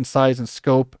explode in size and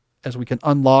scope as we can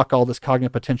unlock all this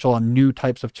cognitive potential on new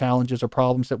types of challenges or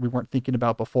problems that we weren't thinking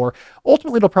about before.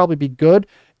 Ultimately, it'll probably be good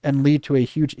and lead to a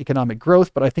huge economic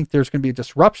growth, but I think there's going to be a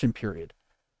disruption period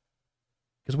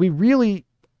because we really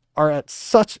are at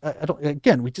such,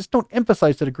 we just don't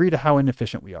emphasize the degree to how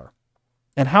inefficient we are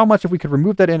and how much if we could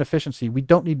remove that inefficiency, we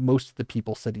don't need most of the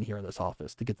people sitting here in this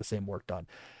office to get the same work done.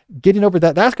 Getting over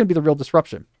that, that's going to be the real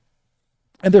disruption.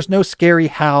 And there's no scary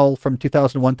HAL from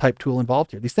 2001 type tool involved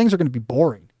here. These things are going to be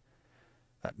boring.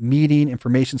 Meeting,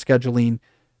 information scheduling,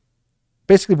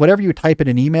 basically whatever you type in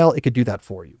an email, it could do that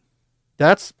for you.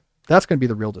 That's going to be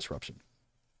the real disruption.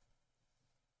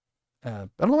 I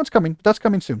don't know what's coming, but that's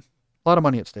coming soon. A lot of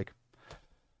money at stake.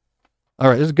 All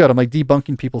right, this is good. I'm like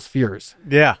debunking people's fears.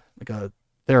 Yeah. Like a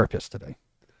therapist today.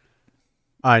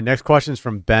 All right, next question is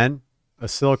from Ben, a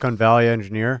Silicon Valley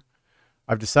engineer.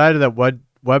 I've decided that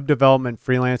web development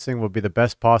freelancing will be the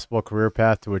best possible career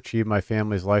path to achieve my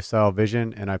family's lifestyle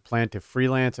vision, and I plan to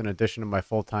freelance in addition to my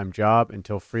full-time job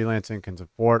until freelancing can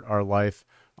support our life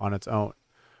on its own.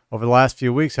 Over the last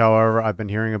few weeks, however, I've been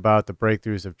hearing about the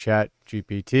breakthroughs of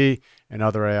ChatGPT and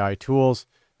other AI tools.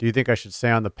 Do you think I should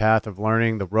stay on the path of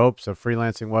learning the ropes of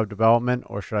freelancing web development,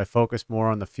 or should I focus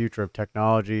more on the future of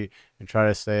technology and try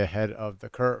to stay ahead of the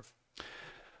curve?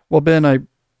 Well, Ben,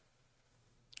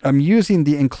 I'm using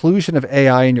the inclusion of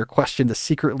AI in your question to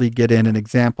secretly get in an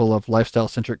example of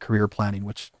lifestyle-centric career planning,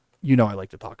 which you know I like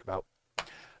to talk about.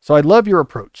 So I love your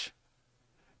approach.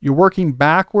 You're working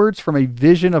backwards from a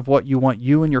vision of what you want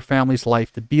you and your family's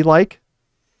life to be like,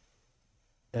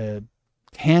 a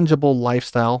tangible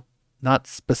lifestyle, not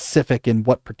specific in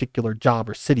what particular job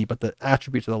or city, but the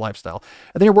attributes of the lifestyle.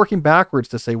 And then you're working backwards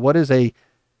to say, what is a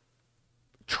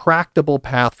tractable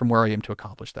path from where I am to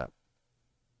accomplish that?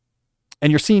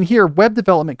 And you're seeing here, web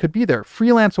development could be there,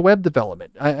 freelance web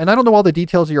development. And I don't know all the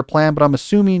details of your plan, but I'm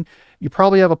assuming you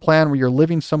probably have a plan where you're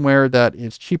living somewhere that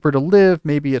is cheaper to live.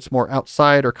 Maybe it's more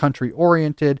outside or country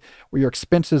oriented, where your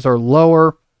expenses are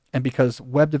lower. And because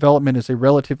web development is a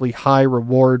relatively high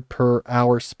reward per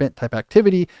hour spent type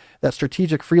activity, that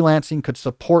strategic freelancing could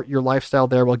support your lifestyle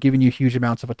there while giving you huge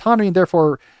amounts of autonomy and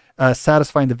therefore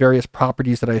satisfying the various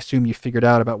properties that I assume you figured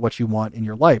out about what you want in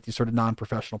your life, these sort of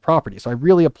non-professional properties. So I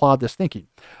really applaud this thinking.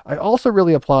 I also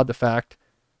really applaud the fact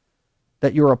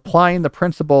that you're applying the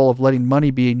principle of letting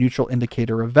money be a neutral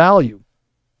indicator of value.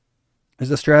 This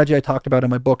is a strategy I talked about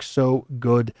in my book, So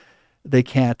Good They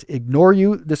Can't Ignore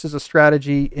You. This is a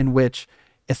strategy in which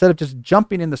instead of just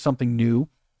jumping into something new,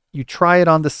 you try it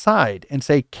on the side and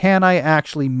say, can I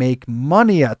actually make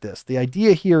money at this? The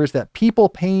idea here is that people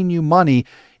paying you money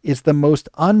is the most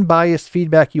unbiased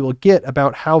feedback you will get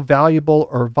about how valuable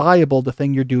or viable the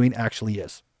thing you're doing actually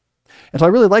is. And so I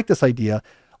really like this idea.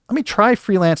 Let me try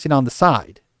freelancing on the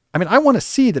side. I mean, I want to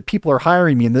see that people are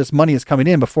hiring me and this money is coming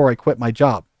in before I quit my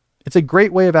job. It's a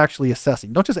great way of actually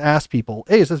assessing. Don't just ask people,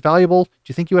 hey, is this valuable? Do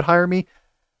you think you would hire me?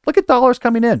 Look at dollars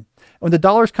coming in. And when the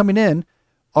dollars coming in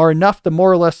are enough to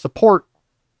more or less support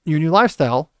your new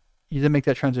lifestyle, you then make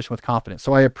that transition with confidence.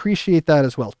 So I appreciate that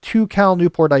as well. 2 Cal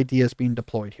Newport ideas being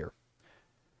deployed here.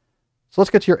 So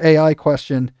let's get to your AI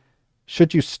question.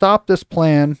 Should you stop this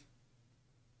plan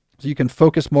so you can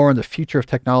focus more on the future of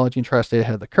technology and try to stay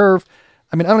ahead of the curve?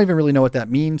 I mean, I don't even really know what that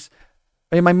means.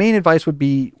 I mean, my main advice would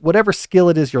be whatever skill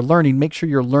it is you're learning, make sure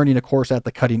you're learning a course at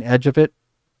the cutting edge of it.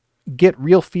 Get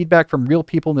real feedback from real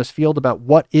people in this field about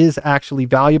what is actually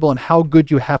valuable and how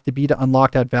good you have to be to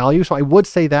unlock that value. So I would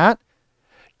say that.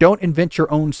 Don't invent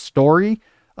your own story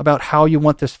about how you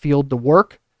want this field to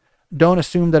work. Don't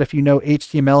assume that if you know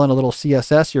HTML and a little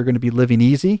CSS, you're going to be living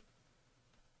easy.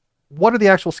 What are the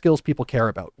actual skills people care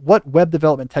about? What web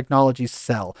development technologies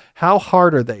sell? How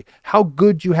hard are they? How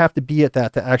good you have to be at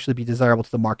that to actually be desirable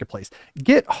to the marketplace?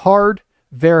 Get hard,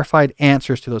 verified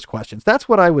answers to those questions. That's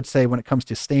what I would say when it comes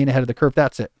to staying ahead of the curve.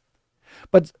 That's it.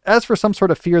 But as for some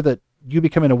sort of fear that you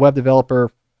becoming a web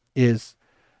developer is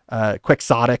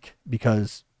quixotic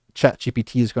because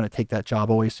ChatGPT is going to take that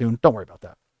job away soon, don't worry about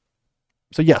that.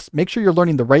 So yes, make sure you're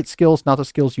learning the right skills, not the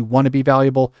skills you want to be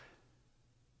valuable.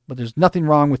 But there's nothing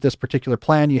wrong with this particular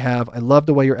plan you have. I love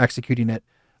the way you're executing it.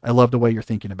 I love the way you're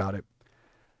thinking about it.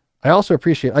 I also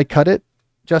appreciate, I cut it,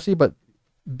 Jesse, but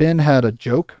Ben had a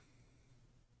joke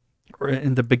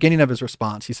in the beginning of his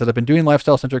response. He said, I've been doing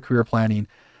lifestyle-centric career planning.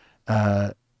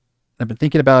 I've been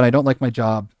thinking about it. I don't like my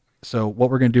job. So what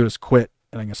we're going to do is quit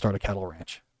and I'm going to start a cattle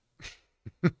ranch.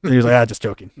 And he was like, just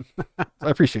joking. So I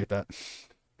appreciate that.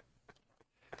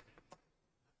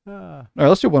 All right,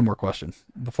 let's do one more question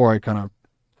before I kind of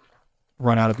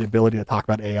run out of the ability to talk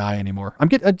about AI anymore.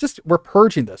 We're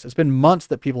purging this. It's been months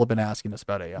that people have been asking us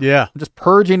about AI. Yeah. I'm just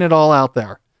purging it all out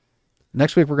there.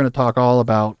 Next week, we're going to talk all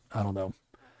about, I don't know,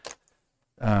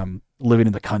 living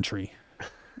in the country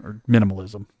or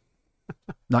minimalism,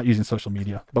 not using social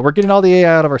media, but we're getting all the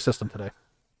AI out of our system today.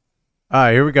 All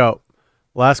right, here we go.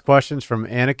 Last questions from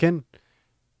Anakin.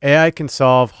 AI can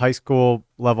solve high school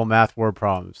level math word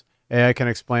problems. AI can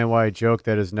explain why a joke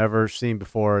that is never seen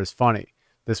before is funny.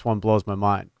 This one blows my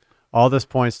mind. All this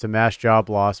points to mass job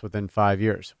loss within 5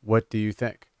 years. What do you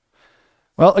think?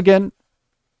 Well, again,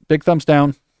 big thumbs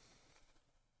down.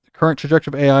 The current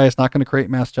trajectory of AI is not going to create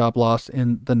mass job loss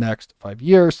in the next 5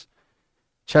 years.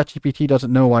 ChatGPT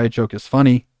doesn't know why a joke is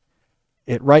funny.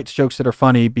 It writes jokes that are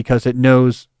funny because it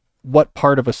knows what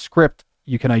part of a script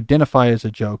you can identify as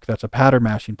a joke. That's a pattern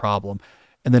matching problem.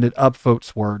 And then it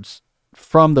upvotes words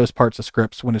from those parts of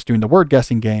scripts when it's doing the word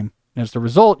guessing game. And as the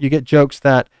result, you get jokes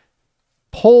that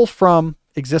pull from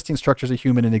existing structures of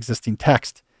human and existing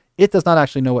text. It does not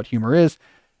actually know what humor is.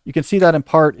 You can see that in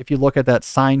part if you look at that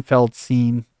Seinfeld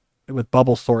scene with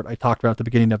bubble sort I talked about at the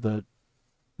beginning of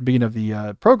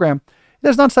the program.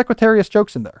 There's non-sequitarious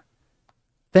jokes in there.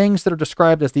 Things that are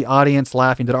described as the audience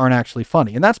laughing that aren't actually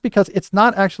funny. And that's because it's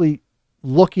not actually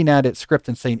looking at its script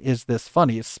and saying, is this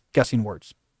funny? It's guessing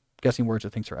words that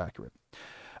thinks are accurate.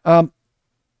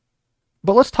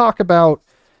 But let's talk about,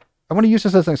 I want to use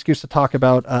this as an excuse to talk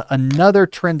about another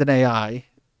trend in AI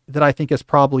that I think is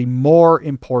probably more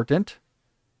important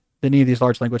than any of these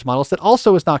large language models that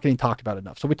also is not getting talked about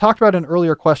enough. So we talked about in an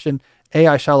earlier question,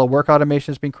 AI shallow work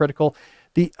automation has been critical.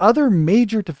 The other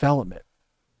major development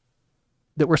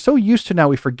that we're so used to now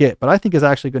we forget, but I think is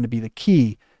actually going to be the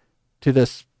key to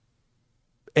this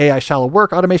AI shallow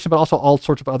work automation, but also all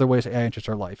sorts of other ways AI enters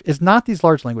our life, is not these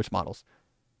large language models,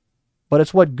 but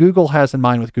it's what Google has in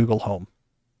mind with Google Home.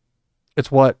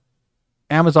 It's what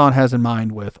Amazon has in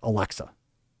mind with Alexa.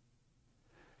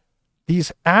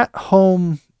 These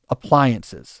at-home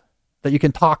appliances that you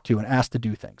can talk to and ask to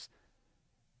do things,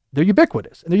 they're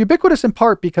ubiquitous. And they're ubiquitous in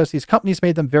part because these companies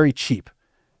made them very cheap.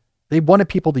 They wanted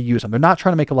people to use them. They're not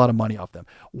trying to make a lot of money off them.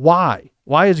 Why?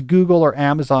 Why is Google or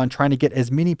Amazon trying to get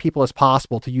as many people as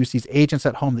possible to use these agents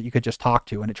at home that you could just talk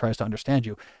to and it tries to understand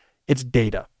you? It's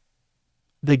data.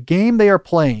 The game they are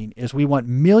playing is we want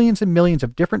millions and millions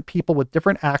of different people with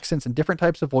different accents and different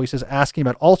types of voices asking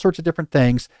about all sorts of different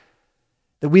things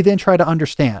that we then try to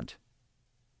understand.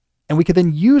 And we can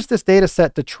then use this data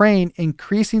set to train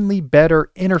increasingly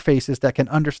better interfaces that can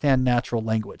understand natural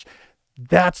language.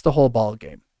 That's the whole ball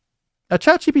game. Now,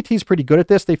 ChatGPT is pretty good at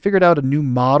this. They figured out a new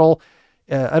model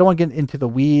I don't want to get into the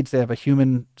weeds. They have a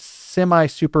human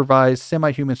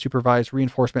semi-human supervised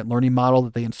reinforcement learning model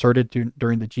that they inserted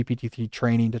during the GPT-3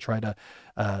 training to try to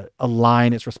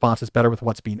align its responses better with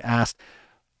what's being asked.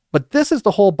 But this is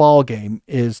the whole ball game,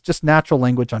 is just natural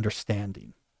language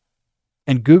understanding.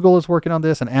 And Google is working on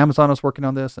this, and Amazon is working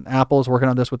on this, and Apple is working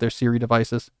on this with their Siri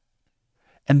devices.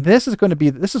 And this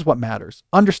is what matters,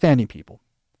 understanding people.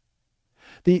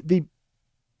 The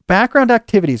background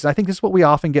activities, I think this is what we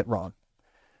often get wrong.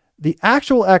 The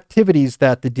actual activities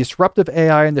that the disruptive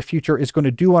AI in the future is going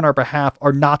to do on our behalf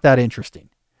are not that interesting.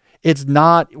 It's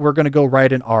not, we're going to go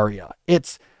write an ARIA.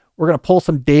 It's, we're going to pull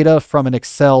some data from an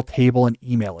Excel table and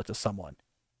email it to someone.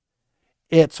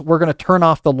 It's, we're going to turn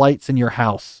off the lights in your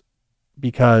house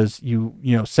because you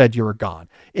said you were gone.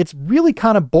 It's really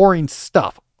kind of boring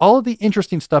stuff. All of the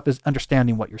interesting stuff is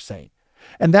understanding what you're saying.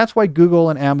 And that's why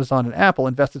Google and Amazon and Apple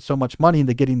invested so much money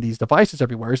into getting these devices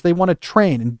everywhere, is they want to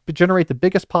train and generate the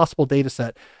biggest possible data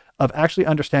set of actually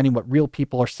understanding what real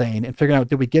people are saying and figuring out,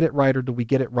 did we get it right or did we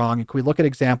get it wrong? And can we look at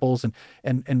examples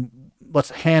and let's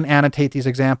hand annotate these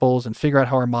examples and figure out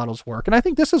how our models work. And I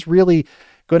think this is really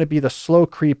going to be the slow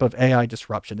creep of AI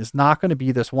disruption. It's not going to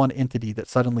be this one entity that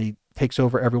suddenly takes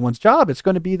over everyone's job. It's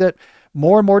going to be that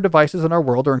more and more devices in our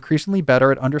world are increasingly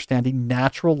better at understanding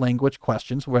natural language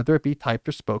questions, whether it be typed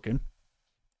or spoken,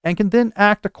 and can then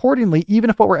act accordingly, even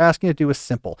if what we're asking to do is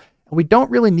simple. And we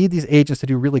don't really need these agents to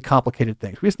do really complicated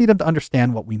things. We just need them to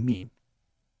understand what we mean.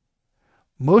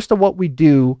 Most of what we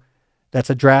do that's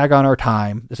a drag on our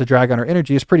time, that's a drag on our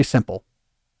energy, is pretty simple.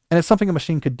 And it's something a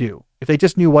machine could do if they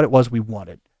just knew what it was we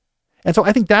wanted. And so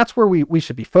I think that's where we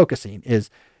should be focusing, is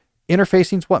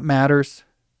interfacing is what matters.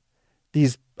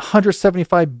 These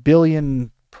 175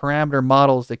 billion parameter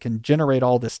models that can generate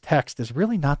all this text is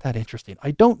really not that interesting.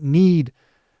 I don't need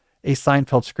a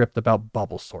Seinfeld script about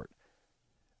bubble sort.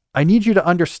 I need you to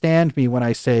understand me when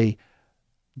I say,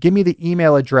 give me the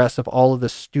email address of all of the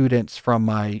students from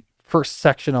my first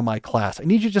section of my class. I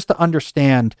need you just to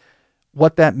understand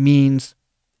what that means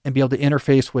and be able to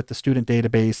interface with the student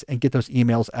database and get those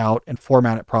emails out and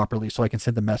format it properly so I can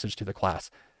send the message to the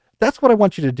class. That's what I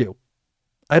want you to do.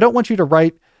 I don't want you to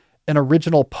write an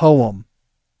original poem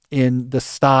in the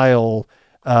style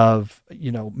of,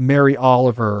 Mary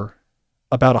Oliver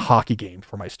about a hockey game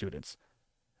for my students.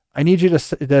 I need you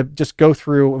to just go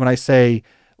through, when I say,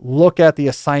 look at the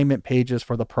assignment pages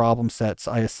for the problem sets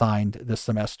I assigned this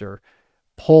semester,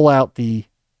 pull out the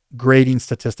grading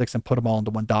statistics and put them all into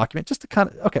one document, just to kind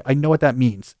of, okay, I know what that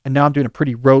means. And now I'm doing a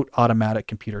pretty rote automatic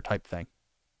computer type thing.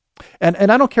 And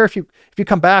I don't care if you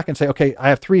come back and say, okay, I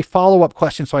have 3 follow-up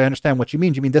questions so I understand what you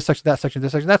mean. Do you mean this section, that section,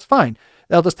 this section? That's fine.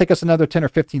 That'll just take us another 10 or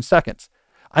 15 seconds.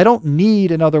 I don't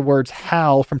need, in other words,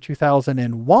 HAL from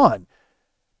 2001.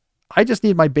 I just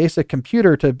need my basic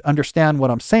computer to understand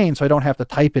what I'm saying so I don't have to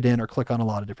type it in or click on a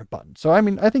lot of different buttons. So,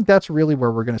 I think that's really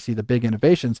where we're going to see the big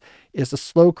innovations, is the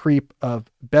slow creep of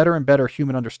better and better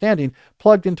human understanding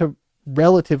plugged into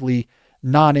relatively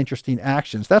non-interesting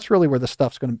actions. That's really where the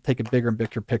stuff's going to take a bigger and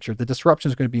bigger picture. The disruption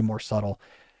is going to be more subtle.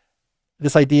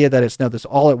 This idea that it's now this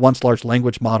all-at-once large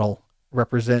language model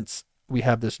represents, we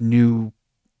have this new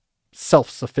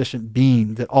self-sufficient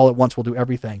being that all at once will do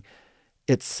everything.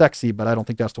 It's sexy, but I don't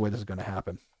think that's the way this is going to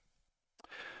happen.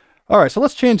 All right, so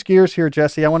let's change gears here,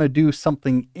 Jesse. I want to do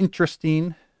something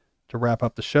interesting to wrap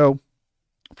up the show.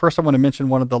 First, I want to mention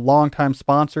one of the longtime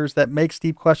sponsors that makes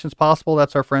Deep Questions possible.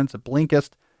 That's our friends at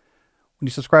Blinkist. When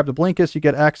you subscribe to Blinkist, you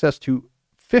get access to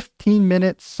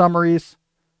 15-minute summaries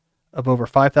of over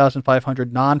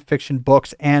 5,500 nonfiction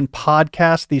books and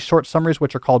podcasts. These short summaries,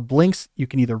 which are called Blinks, you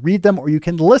can either read them or you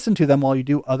can listen to them while you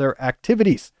do other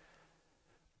activities.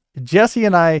 Jesse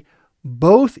and I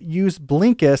both use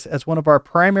Blinkist as one of our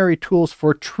primary tools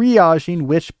for triaging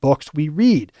which books we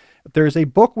read. If there's a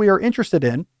book we are interested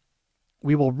in,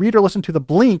 we will read or listen to the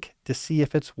Blink to see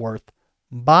if it's worth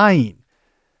buying.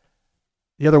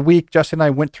 The other week, Jesse and I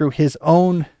went through his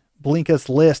own Blinkist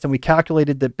list, and we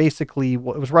calculated that basically it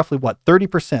was roughly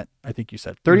 30%, I think you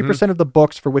said. 30% of the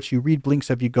books for which you read Blinks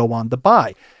of you go on to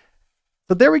buy.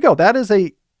 So there we go. That is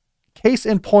a case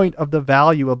in point of the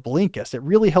value of Blinkist. It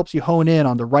really helps you hone in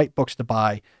on the right books to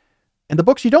buy. And the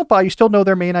books you don't buy, you still know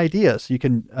their main ideas. So you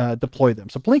can deploy them.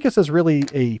 So Blinkist is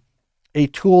really a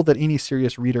tool that any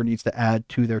serious reader needs to add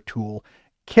to their tool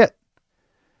kit.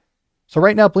 So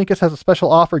right now, Blinkist has a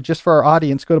special offer just for our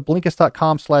audience. Go to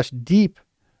Blinkist.com/deep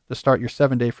to start your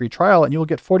 7-day free trial, and you will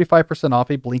get 45% off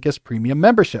a Blinkist premium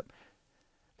membership.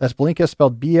 That's Blinkist,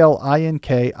 spelled Blinkist,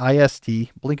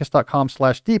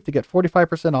 Blinkist.com/deep to get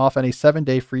 45% off and a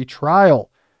 7-day free trial.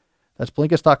 That's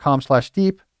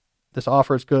Blinkist.com/deep. This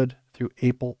offer is good through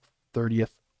April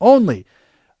 30th only.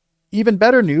 Even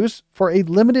better news, for a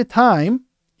limited time,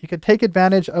 you can take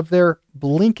advantage of their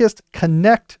Blinkist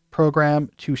Connect program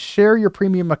to share your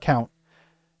premium account.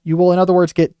 You will, in other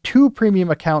words, get 2 premium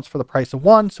accounts for the price of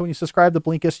 1. So when you subscribe to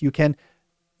Blinkist, you can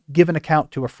give an account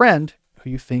to a friend who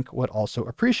you think would also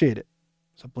appreciate it.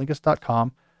 So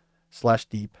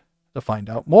Blinkist.com/deep to find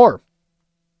out more.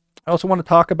 I also want to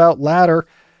talk about Ladder.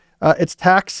 It's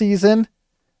tax season.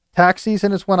 Tax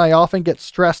season is when I often get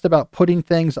stressed about putting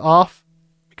things off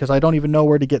because I don't even know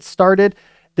where to get started.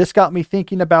 This got me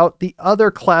thinking about the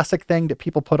other classic thing that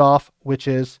people put off, which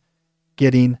is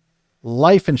getting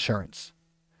life insurance.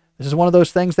 This is one of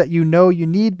those things that you know you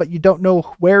need, but you don't know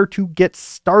where to get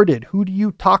started. Who do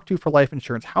you talk to for life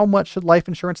insurance? How much should life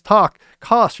insurance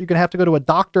cost? You're going to have to go to a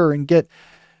doctor and get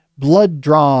blood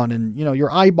drawn and,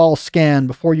 your eyeball scanned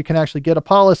before you can actually get a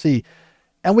policy.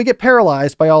 And we get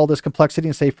paralyzed by all this complexity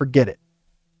and say, forget it.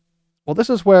 Well, this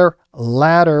is where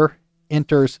Ladder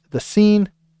enters the scene.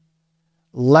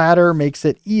 Ladder makes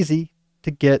it easy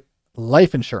to get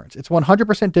life insurance. It's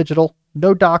 100% digital,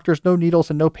 no doctors, no needles,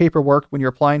 and no paperwork when you're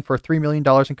applying for $3 million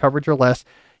in coverage or less.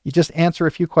 You just answer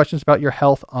a few questions about your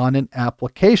health on an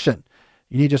application.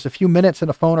 You need just a few minutes and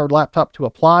a phone or laptop to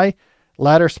apply.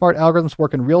 Ladder smart algorithms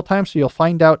work in real time, so you'll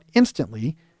find out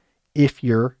instantly if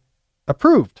you're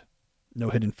approved. No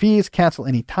hidden fees, cancel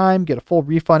any time, get a full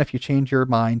refund if you change your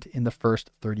mind in the first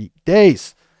 30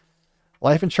 days.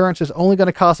 Life insurance is only going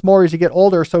to cost more as you get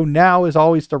older, so now is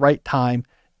always the right time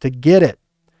to get it.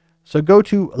 So go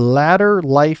to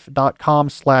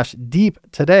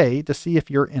ladderlife.com/deep today to see if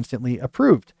you're instantly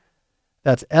approved.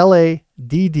 That's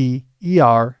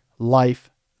LADDER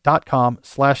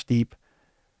life.com/deep,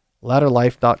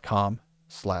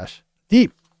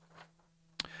 ladderlife.com/deep.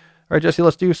 All right, Jesse,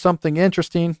 let's do something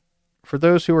interesting. For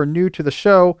those who are new to the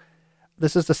show,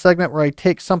 this is the segment where I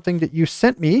take something that you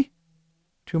sent me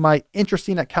to my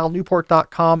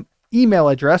interesting@calnewport.com email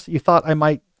address that you thought I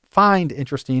might find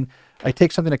interesting. I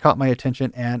take something that caught my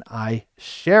attention and I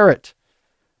share it.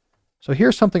 So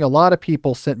here's something a lot of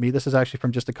people sent me. This is actually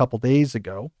from just a couple days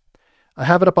ago. I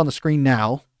have it up on the screen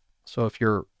now. So if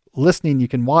you're listening, you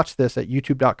can watch this at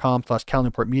youtube.com/Cal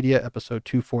Newport Media, episode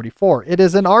 244. It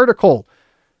is an article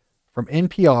from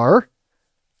NPR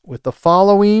with the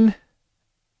following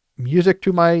music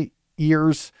to my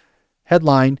ears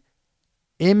headline: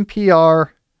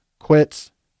 NPR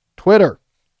quits Twitter.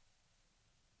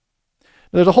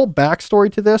 There's a whole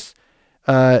backstory to this.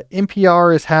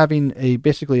 NPR is having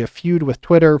basically a feud with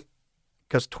Twitter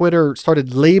because Twitter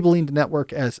started labeling the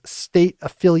network as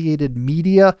state-affiliated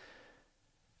media,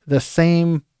 the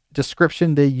same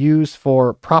description they use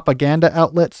for propaganda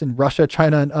outlets in Russia,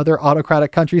 China, and other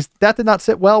autocratic countries. That did not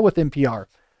sit well with NPR.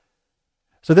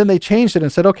 So then they changed it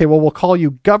and said, okay, well, we'll call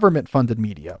you government-funded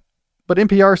media. But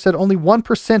NPR said only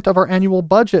 1% of our annual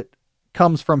budget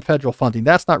comes from federal funding.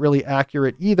 That's not really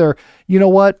accurate either. You know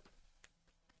what?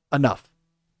 Enough.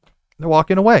 They're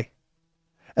walking away.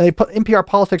 And they put NPR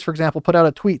Politics, for example, put out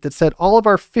a tweet that said all of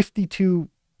our 52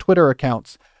 Twitter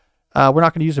accounts, we're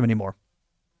not going to use them anymore.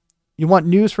 You want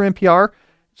news from NPR?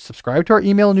 Subscribe to our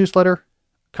email newsletter,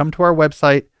 come to our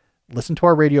website, listen to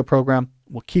our radio program.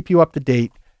 We'll keep you up to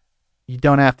date. You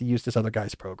don't have to use this other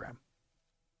guy's program.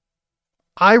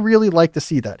 I really like to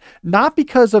see that. Not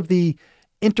because of the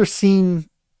interscene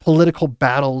political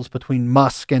battles between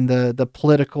Musk and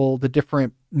the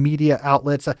different media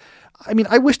outlets. I mean,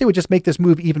 I wish they would just make this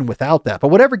move even without that. But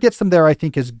whatever gets them there, I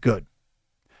think is good.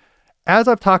 As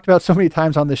I've talked about so many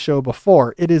times on this show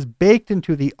before, it is baked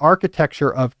into the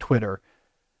architecture of Twitter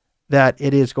that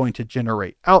it is going to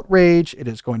generate outrage. It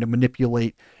is going to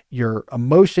manipulate your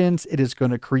emotions. It is going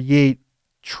to create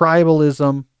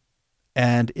tribalism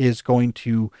and is going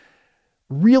to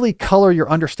really color your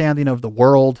understanding of the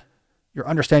world, your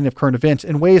understanding of current events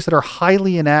in ways that are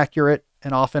highly inaccurate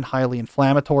and often highly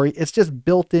inflammatory. It's just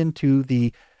built into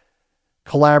the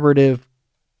collaborative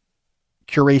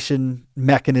curation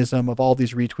mechanism of all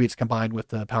these retweets combined with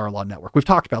the Power Law Network. We've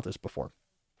talked about this before.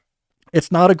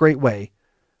 It's not a great way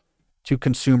to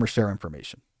consume or share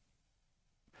information.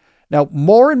 Now,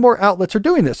 more and more outlets are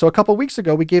doing this. So a couple of weeks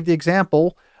ago, we gave the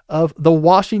example of the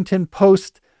Washington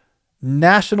Post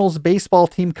Nationals baseball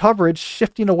team coverage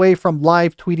shifting away from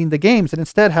live tweeting the games and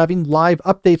instead having live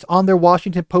updates on their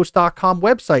WashingtonPost.com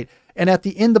website. And at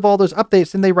the end of all those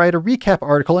updates, then they write a recap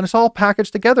article and it's all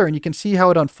packaged together and you can see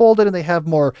how it unfolded and they have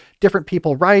more different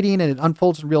people writing and it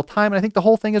unfolds in real time. And I think the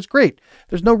whole thing is great.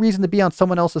 There's no reason to be on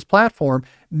someone else's platform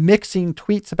mixing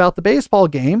tweets about the baseball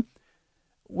game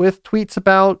with tweets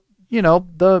about,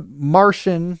 the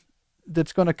Martian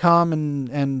that's going to come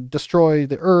and destroy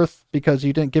the earth because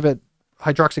you didn't give it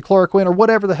hydroxychloroquine or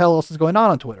whatever the hell else is going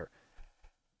on Twitter.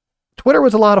 Twitter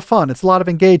was a lot of fun. It's a lot of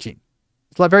engaging.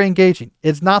 It's very engaging.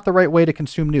 It's not the right way to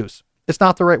consume news. It's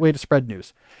not the right way to spread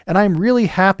news. And I'm really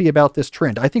happy about this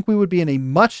trend. I think we would be in a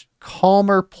much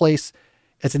calmer place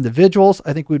as individuals.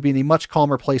 I think we'd be in a much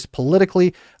calmer place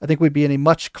politically. I think we'd be in a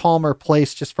much calmer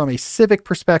place just from a civic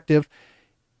perspective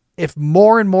if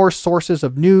more and more sources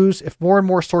of news, if more and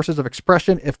more sources of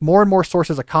expression, if more and more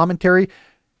sources of commentary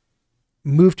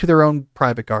move to their own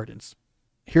private gardens.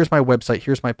 Here's my website.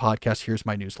 Here's my podcast. Here's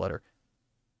my newsletter.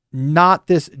 Not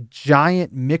this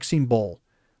giant mixing bowl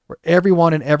where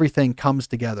everyone and everything comes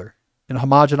together in a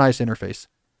homogenized interface.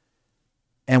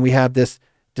 And we have this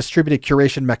distributed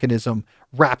curation mechanism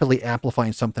rapidly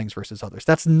amplifying some things versus others.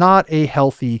 That's not a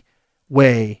healthy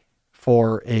way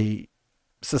for a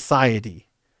society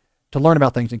to learn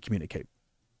about things and communicate.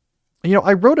 You know,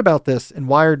 I wrote about this in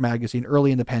Wired magazine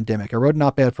early in the pandemic. I wrote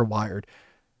Not Bad for Wired.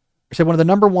 I said one of the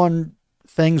number one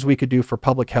things we could do for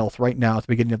public health right now at the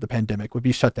beginning of the pandemic would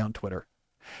be shut down Twitter.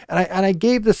 And I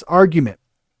gave this argument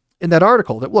in that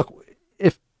article that, look,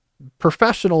 if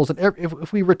professionals and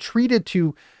if we retreated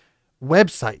to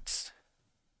websites,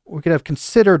 we could have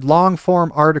considered long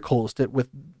form articles that with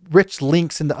rich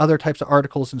links into other types of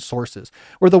articles and sources,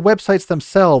 where the websites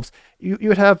themselves, you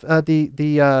would have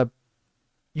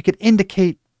you could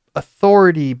indicate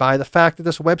authority by the fact that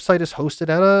this website is hosted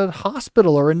at a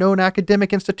hospital or a known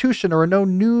academic institution or a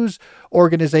known news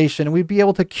organization. And we'd be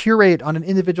able to curate on an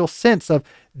individual sense of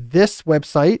this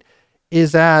website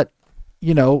is at,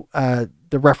 the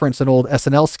reference an old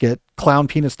SNL skit, clown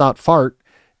penis dot fart.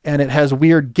 And it has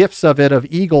weird gifs of it of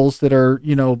eagles that are,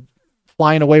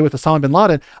 flying away with Osama bin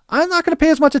Laden. I'm not going to pay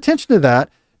as much attention to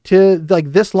that, to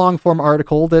like this long form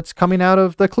article that's coming out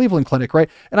of the Cleveland Clinic, right?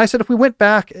 And I said, if we went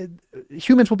back,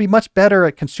 humans will be much better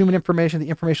at consuming information. The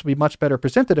information will be much better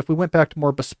presented if we went back to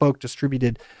more bespoke,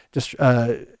 distributed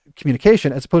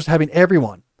communication, as opposed to having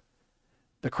everyone,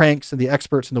 the cranks and the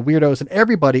experts and the weirdos and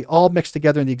everybody all mixed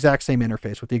together in the exact same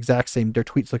interface with the exact same, their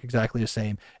tweets look exactly the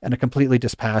same, and a completely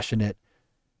dispassionate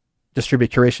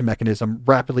distributed curation mechanism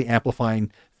rapidly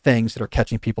amplifying things that are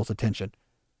catching people's attention.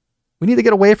 We need to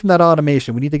get away from that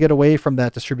automation. We need to get away from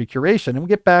that distributed curation, and we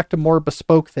get back to more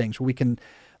bespoke things where we can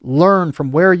learn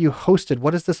from where you hosted.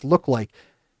 What does this look like?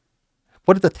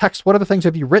 What are the texts? What other things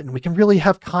have you written? We can really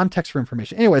have context for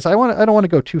information. Anyways, I don't want to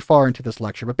go too far into this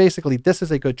lecture, but basically this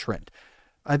is a good trend.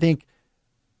 I think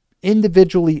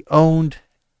individually owned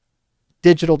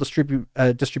digital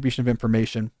distribution of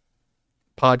information,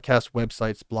 podcasts,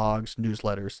 websites, blogs,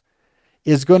 newsletters,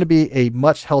 is going to be a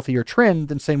much healthier trend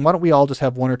than saying, why don't we all just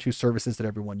have one or two services that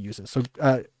everyone uses? So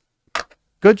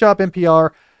good job,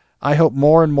 NPR. I hope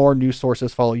more and more news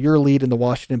sources follow your lead in the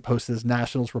Washington Post's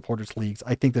Nationals Reporters Leagues.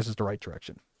 I think this is the right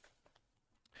direction.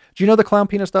 Do you know the clown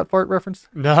penis dot fart reference?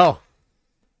 No.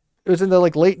 It was in the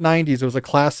late 90s. It was a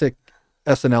classic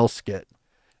SNL skit.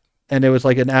 And it was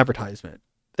like an advertisement.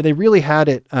 And they really had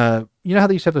it. You know how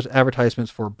they used to have those advertisements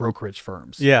for brokerage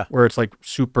firms? Yeah. Where it's like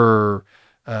super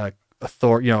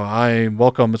I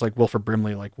welcome, it's like Wilford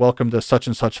Brimley, like welcome to such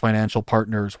and such financial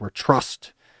partners where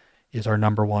trust is our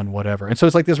number one, whatever. And so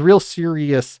it's like this real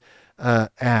serious ad.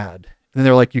 And then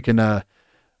they're like, you can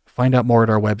find out more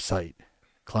at our website,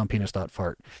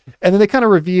 clownpenis.fart. And then they kind of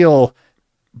reveal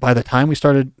by the time we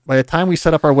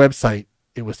set up our website,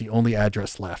 it was the only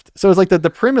address left. So it's like the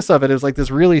premise of it is like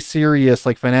this really serious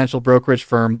like financial brokerage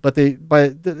firm, but in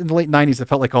the late 90s, it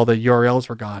felt like all the URLs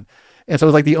were gone. And so it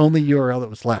was like the only URL that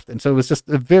was left. And so it was just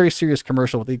a very serious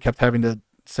commercial. They kept having to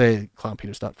say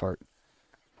clownpenis.fart.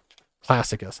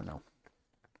 Classic SNL.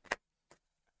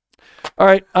 All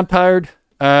right. I'm tired.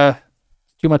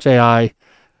 Too much AI.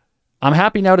 I'm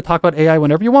happy now to talk about AI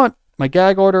whenever you want. My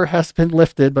gag order has been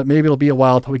lifted, but maybe it'll be a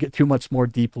while until we get too much more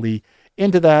deeply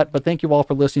into that. But thank you all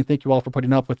for listening. Thank you all for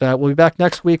putting up with that. We'll be back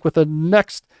next week with the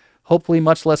next, hopefully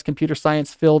much less computer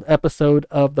science filled episode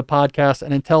of the podcast.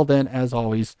 And until then, as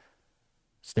always,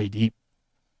 stay deep.